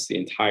following us the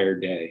entire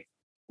day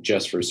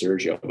just for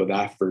Sergio. But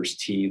that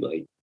first tee,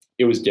 like,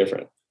 it was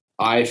different.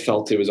 I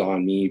felt it was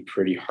on me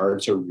pretty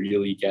hard to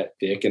really get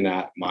Vic in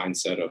that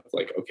mindset of,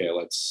 like, okay,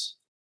 let's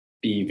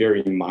be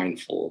very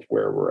mindful of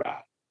where we're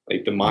at.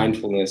 Like, the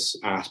mindfulness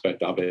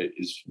aspect of it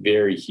is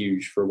very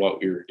huge for what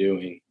we were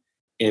doing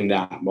in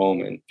that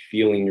moment,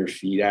 feeling your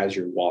feet as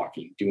you're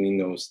walking, doing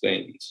those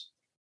things.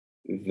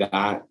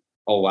 That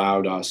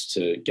allowed us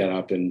to get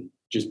up and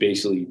just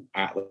basically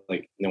act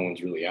like no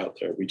one's really out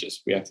there. We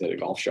have to hit a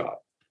golf shot.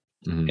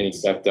 Mm-hmm. And he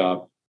stepped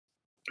up,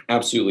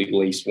 absolutely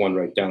laced one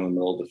right down the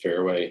middle of the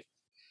fairway.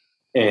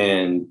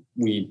 And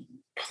we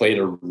played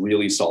a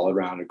really solid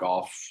round of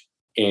golf.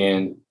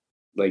 And,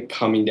 like,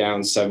 coming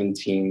down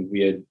 17, we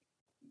had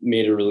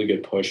made a really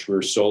good push. We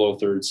were solo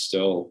third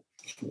still.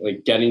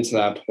 Like, getting to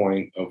that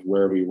point of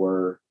where we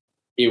were,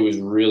 it was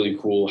really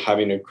cool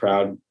having a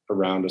crowd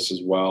around us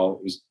as well.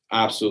 It was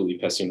absolutely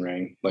pissing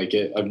rain. Like,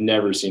 I've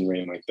never seen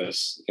rain like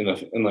this in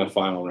the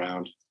final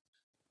round.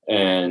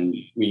 And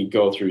we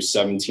go through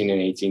 17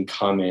 and 18,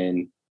 come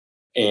in,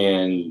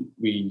 and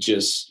we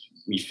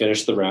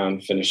finished the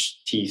round,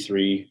 finished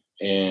T3,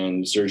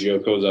 and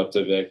Sergio goes up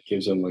to Vic,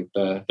 gives him, like,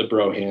 the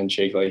bro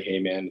handshake, like, hey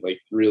man, like,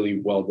 really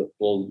well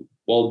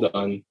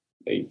done,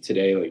 like,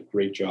 today, like,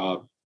 great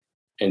job.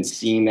 And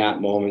seeing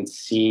that moment,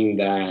 seeing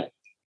that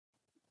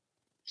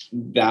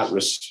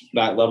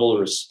level of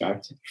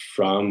respect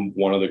from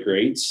one of the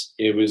greats,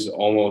 it was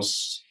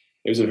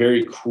a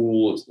very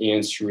cool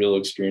and surreal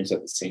experience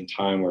at the same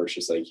time, where it's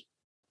just like,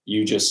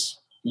 you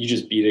just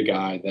beat a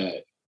guy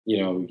that,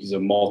 he's a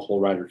multiple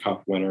Ryder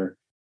Cup winner,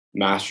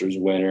 Masters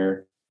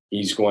winner.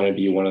 He's going to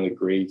be one of the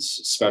greats,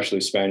 especially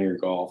Spaniard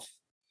golf.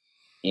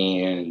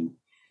 And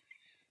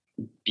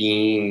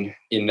being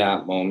in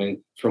that moment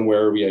from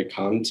where we had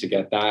come to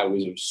get that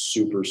was a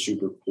super,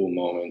 super cool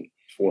moment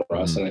for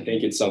us. And I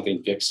think it's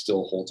something Vic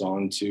still holds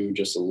on to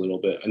just a little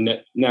bit.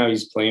 And now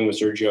he's playing with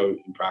Sergio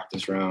in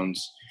practice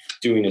rounds,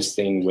 doing his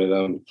thing with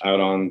him out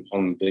on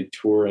the big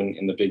tour and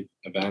in the big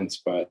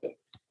events. But,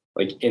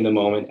 like, in the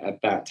moment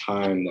at that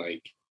time,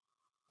 like,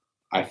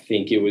 I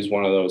think it was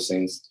one of those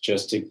things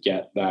just to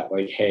get that,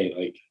 like, hey,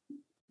 like,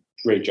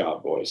 great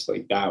job, boys.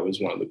 Like, that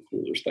was one of the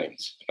cooler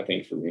things, I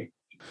think, for me.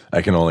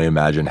 I can only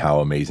imagine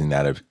how amazing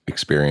that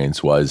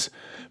experience was,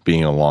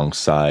 being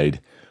alongside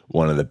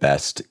one of the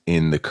best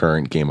in the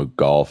current game of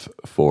golf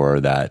for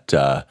that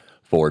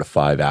 4 to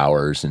 5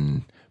 hours,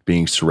 and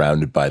being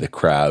surrounded by the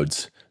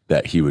crowds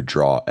that he would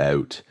draw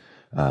out.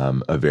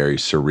 A very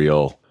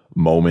surreal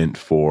moment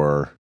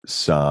for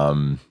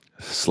some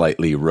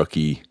slightly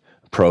rookie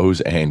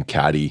pros and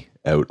caddy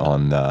out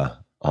on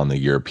the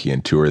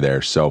European tour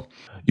there. So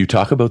you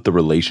talk about the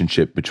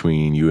relationship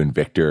between you and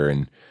Victor,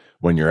 and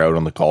when you're out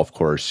on the golf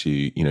course,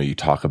 you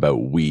talk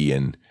about we,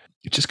 and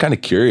just kind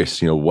of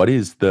curious, what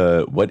is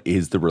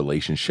the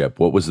relationship?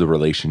 What was the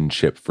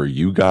relationship for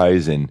you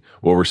guys, and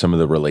what were some of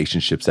the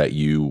relationships that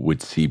you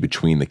would see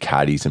between the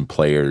caddies and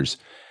players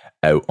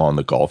out on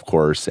the golf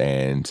course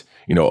and,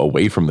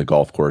 away from the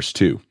golf course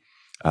too?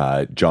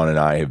 John and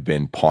I have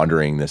been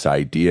pondering this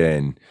idea,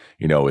 and,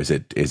 is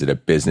it a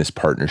business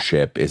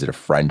partnership? Is it a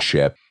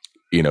friendship?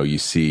 you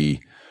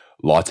see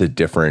lots of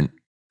different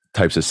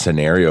types of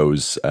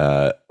scenarios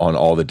on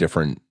all the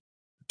different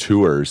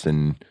tours,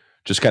 and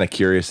just kind of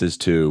curious as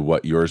to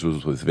what yours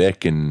was with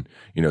Vic, and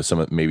some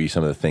of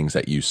the things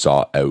that you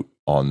saw out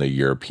on the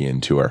European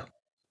tour.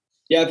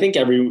 Yeah, I think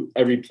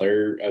every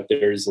player out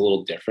there is a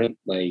little different.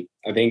 Like,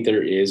 I think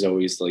there is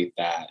always like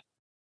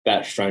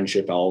that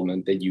friendship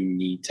element that you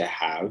need to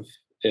have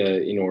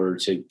in order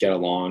to get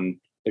along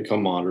the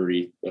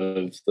camaraderie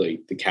of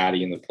like the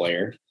caddy and the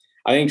player.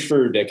 I think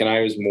for Vic and I,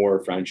 it was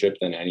more friendship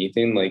than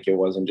anything. Like, it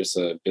wasn't just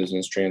a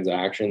business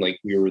transaction. Like,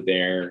 we were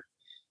there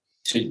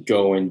to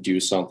go and do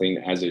something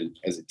as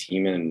a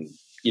team, and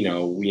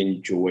we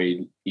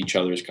enjoyed each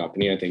other's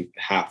company. I think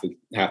half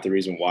the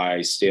reason why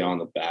I stayed on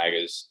the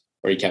bag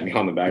or he kept me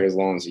on the bag as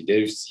long as he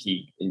did,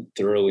 he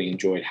thoroughly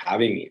enjoyed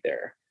having me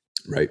there.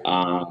 Right.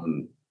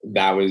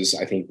 That was,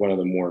 I think, one of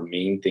the more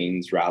main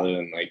things, rather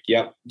than like,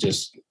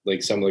 just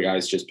like some of the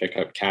guys just pick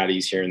up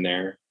caddies here and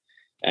there,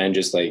 and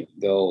just like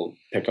they'll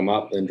pick them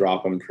up and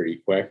drop them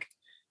pretty quick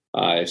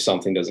if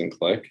something doesn't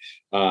click.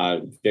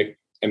 Vic,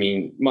 I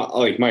mean,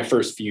 my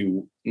first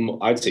few,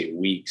 I'd say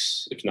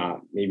weeks, if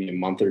not maybe a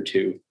month or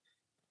two,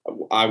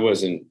 I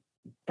wasn't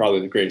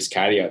probably the greatest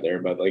caddy out there,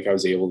 but like I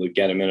was able to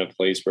get him in a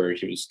place where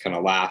he was kind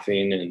of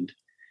laughing, and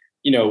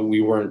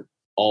we weren't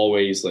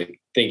always like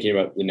thinking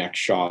about the next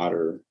shot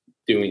or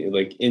doing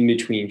like in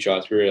between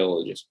shots. We were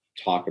able to just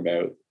talk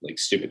about like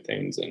stupid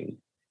things, and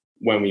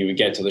when we would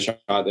get to the shot,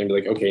 they'd be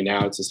like, okay,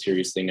 now it's a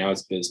serious thing, now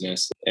it's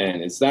business,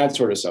 and it's that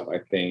sort of stuff. I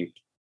think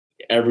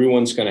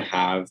everyone's going to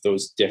have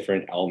those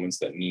different elements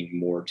that mean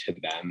more to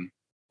them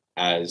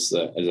as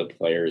a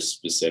player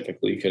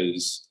specifically,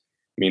 because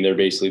I mean, they're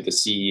basically the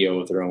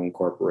CEO of their own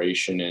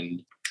corporation,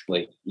 and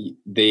like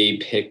they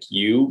pick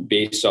you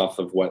based off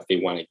of what they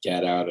want to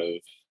get out of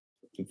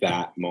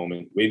that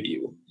moment with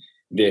you.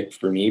 Vic,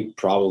 for me,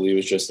 probably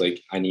was just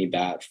like, I need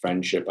that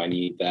friendship. I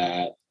need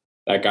that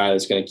guy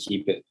that's going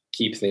to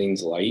keep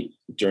things light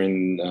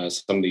during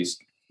some of these,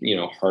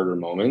 harder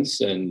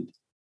moments. And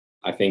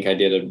I think I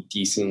did a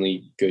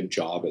decently good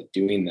job at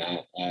doing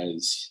that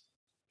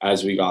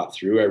as we got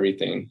through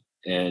everything.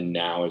 And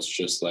now it's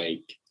just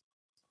like,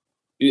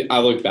 I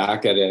look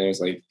back at it and it's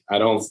like, I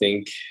don't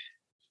think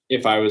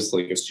if I was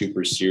like a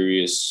super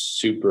serious,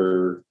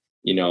 super,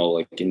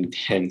 like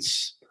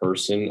intense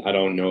person, I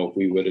don't know if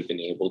we would have been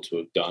able to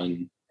have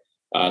done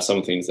some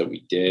of the things that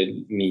we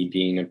did. Me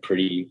being a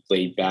pretty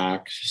laid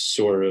back,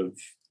 sort of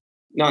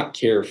not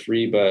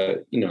carefree,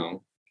 but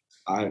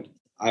I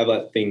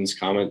let things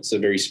come. It's a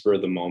very spur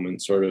of the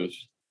moment sort of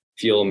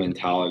feel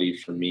mentality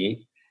for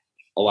me.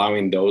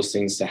 Allowing those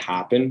things to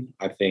happen,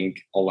 I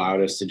think,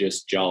 allowed us to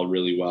just gel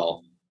really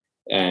well.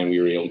 And we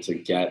were able to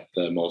get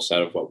the most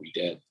out of what we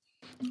did.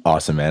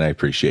 Awesome, man. I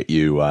appreciate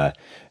you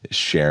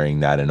sharing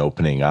that and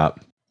opening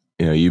up.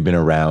 You've been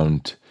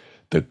around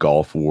the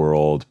golf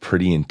world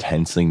pretty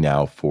intensely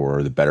now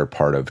for the better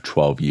part of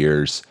 12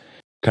 years.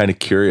 Kind of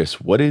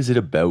curious, what is it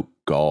about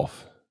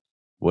golf?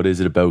 What is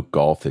it about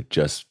golf that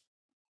just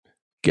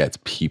gets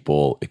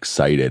people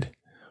excited?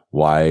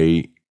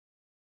 Why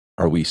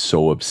are we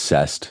so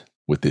obsessed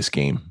with this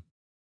game?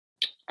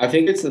 I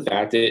think it's the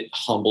fact that it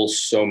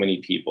humbles so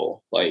many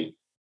people. Like,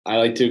 I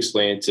like to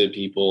explain it to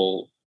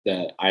people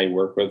that I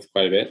work with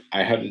quite a bit.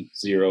 I have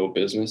zero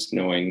business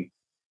knowing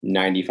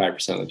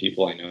 95% of the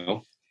people I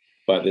know,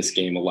 but this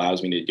game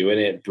allows me to do it.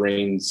 It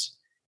brings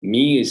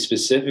me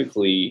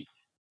specifically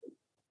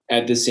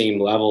at the same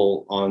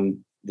level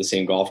on the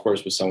same golf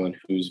course with someone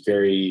who's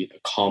very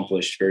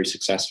accomplished, very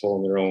successful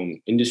in their own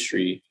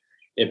industry.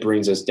 It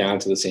brings us down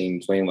to the same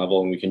playing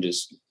level, and we can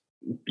just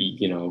be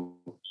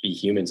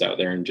humans out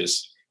there and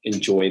just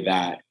enjoy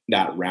that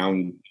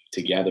round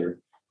together.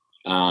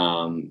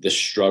 The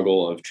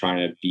struggle of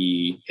trying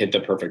to hit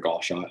the perfect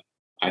golf shot,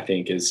 I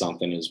think, is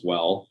something as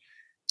well.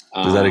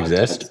 Does that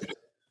exist?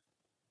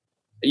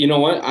 You know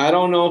what? I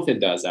don't know if it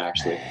does,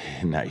 actually.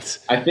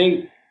 Nice. I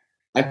think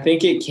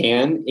it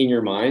can in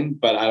your mind,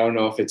 but I don't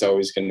know if it's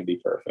always going to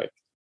be perfect.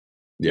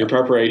 Yeah. Your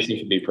preparation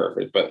can be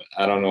perfect, but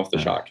I don't know if the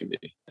shot can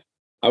be.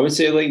 I would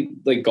say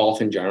like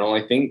golf in general,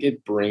 I think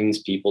it brings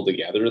people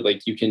together.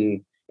 Like,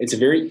 it's a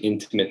very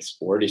intimate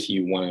sport if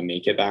you want to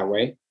make it that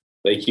way.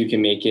 Like, you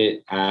can make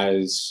it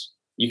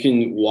you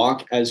can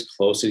walk as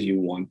close as you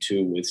want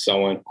to with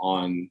someone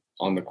on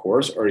the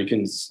course, or you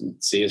can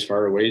stay as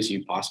far away as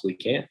you possibly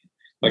can.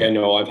 Like, I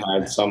know I've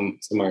had some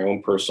of my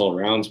own personal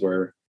rounds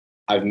where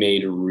I've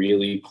made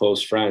really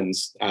close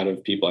friends out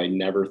of people I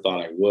never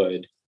thought I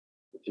would,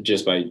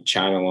 just by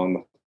chatting along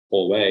the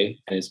whole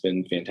way. And it's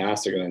been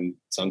fantastic. And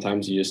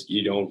sometimes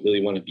you don't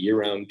really want to be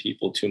around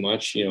people too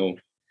much.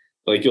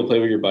 Like, you'll play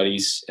with your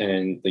buddies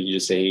and like you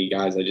just say, hey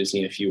guys, I just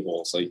need a few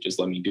holes. Like, just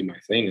let me do my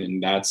thing.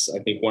 And that's, I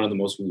think, one of the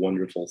most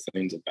wonderful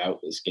things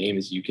about this game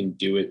is you can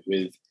do it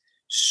with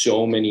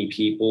so many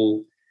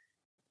people,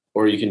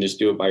 or you can just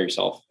do it by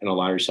yourself and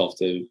allow yourself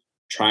to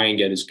try and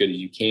get as good as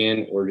you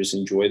can, or just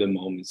enjoy the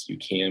moments you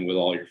can with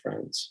all your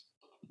friends.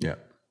 Yeah.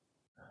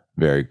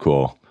 Very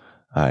cool.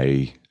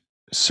 I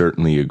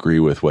certainly agree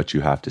with what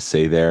you have to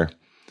say there.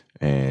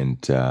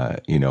 And,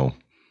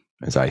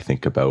 as I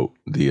think about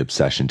the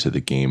obsession to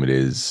the game, it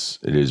is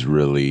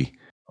really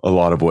a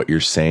lot of what you're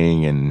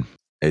saying, and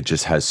it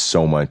just has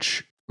so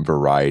much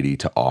variety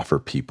to offer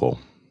people,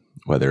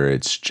 whether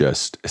it's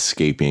just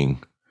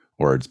escaping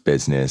or it's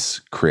business,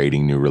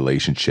 creating new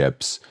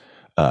relationships,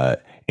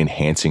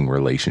 enhancing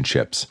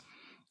relationships.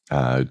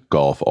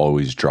 Golf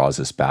always draws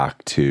us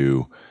back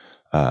to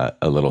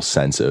a little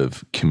sense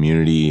of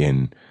community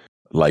and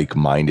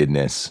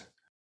like-mindedness.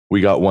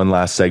 We got one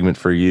last segment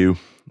for you.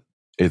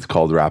 It's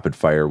called Rapid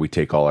Fire. We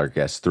take all our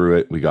guests through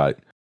it. We got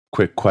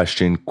quick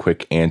question,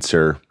 quick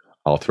answer.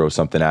 I'll throw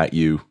something at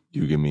you.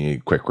 You give me a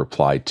quick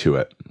reply to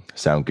it.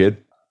 Sound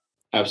good?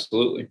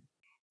 Absolutely.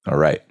 All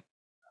right.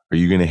 Are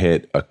you going to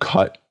hit a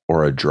cut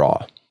or a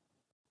draw?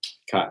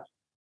 Cut.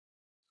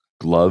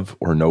 Glove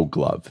or no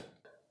glove?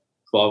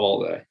 Glove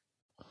all day.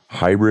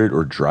 Hybrid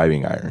or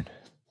driving iron?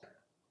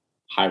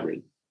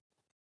 Hybrid.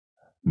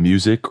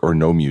 Music or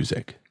no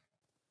music?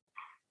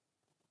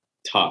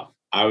 Tough.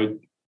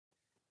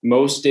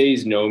 Most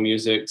days no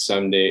music,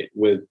 some day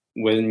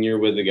when you're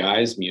with the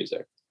guys,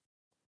 music.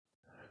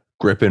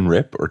 Grip and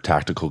rip or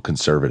tactical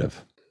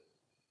conservative?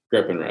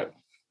 Grip and rip.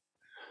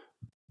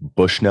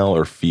 Bushnell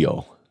or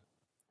feel?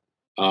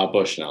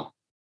 Bushnell.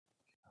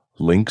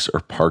 Links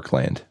or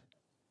parkland?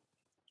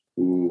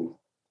 Ooh.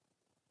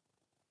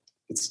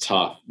 It's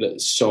tough.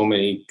 There's so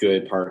many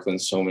good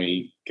parklands, so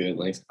many good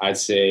links. I'd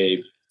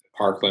say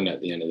parkland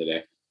at the end of the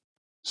day.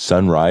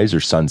 Sunrise or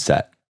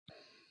sunset?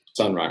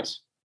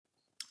 Sunrise.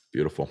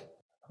 Beautiful.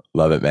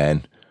 Love it,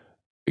 man.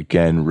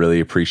 Again, really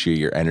appreciate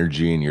your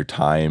energy and your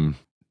time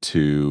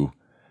to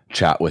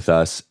chat with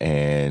us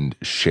and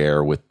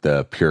share with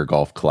the Pure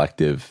Golf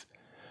Collective.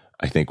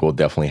 I think we'll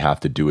definitely have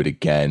to do it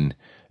again.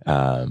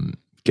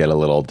 Get a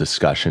little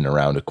discussion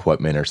around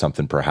equipment or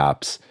something,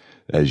 perhaps,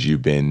 as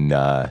you've been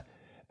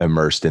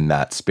immersed in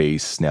that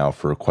space now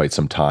for quite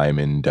some time.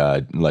 And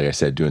like I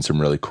said, doing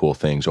some really cool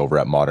things over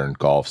at Modern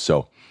Golf.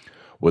 So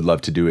would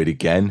love to do it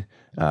again.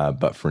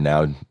 But for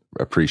now,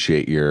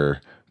 appreciate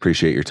your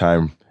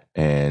time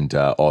and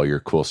all your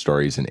cool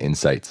stories and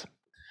insights.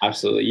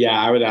 Absolutely. Yeah,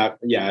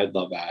 I'd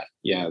love that.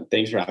 Yeah.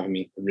 Thanks for having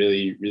me.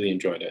 Really, really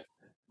enjoyed it.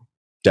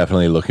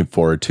 Definitely looking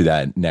forward to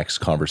that next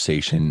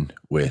conversation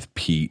with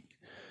Pete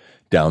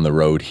down the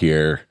road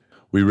here.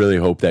 We really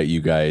hope that you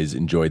guys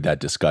enjoyed that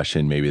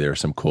discussion. Maybe there are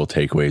some cool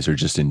takeaways or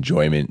just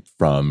enjoyment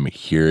from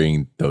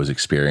hearing those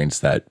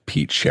experiences that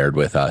Pete shared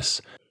with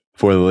us.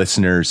 For the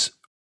listeners,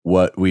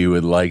 what we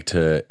would like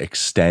to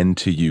extend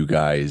to you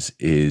guys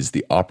is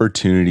the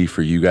opportunity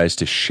for you guys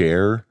to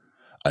share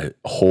a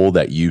hole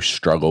that you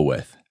struggle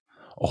with,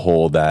 a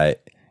hole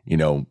that,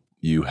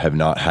 you have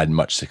not had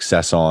much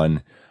success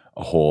on,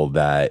 a hole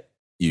that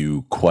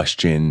you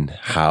question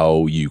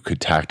how you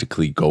could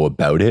tactically go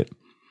about it.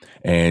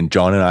 And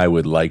John and I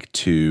would like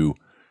to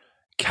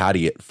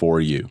caddy it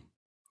for you.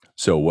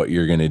 So what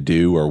you're going to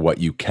do, or what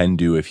you can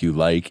do if you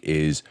like,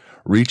 is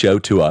reach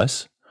out to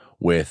us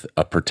with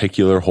a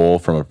particular hole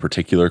from a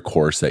particular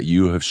course that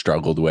you have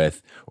struggled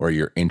with, or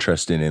you're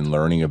interested in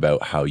learning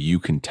about how you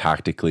can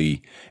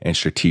tactically and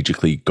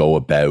strategically go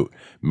about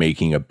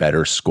making a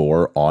better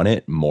score on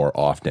it more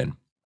often.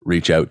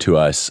 Reach out to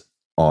us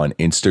on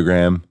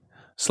Instagram,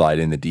 slide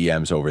in the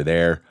DMs over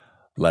there,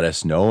 let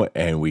us know,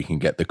 and we can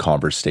get the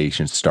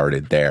conversation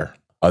started there.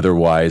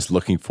 Otherwise,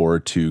 looking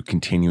forward to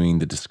continuing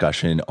the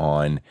discussion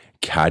on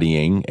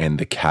caddying and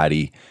the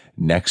caddy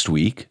next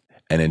week.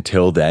 And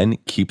until then,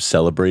 keep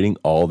celebrating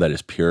all that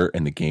is pure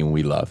in the game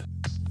we love.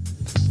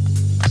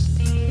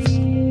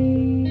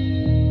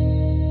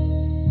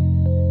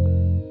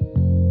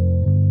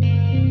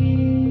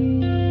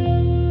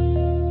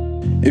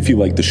 If you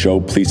like the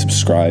show, please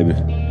subscribe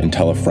and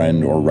tell a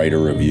friend or write a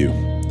review.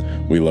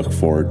 We look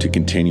forward to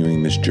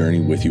continuing this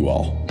journey with you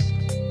all.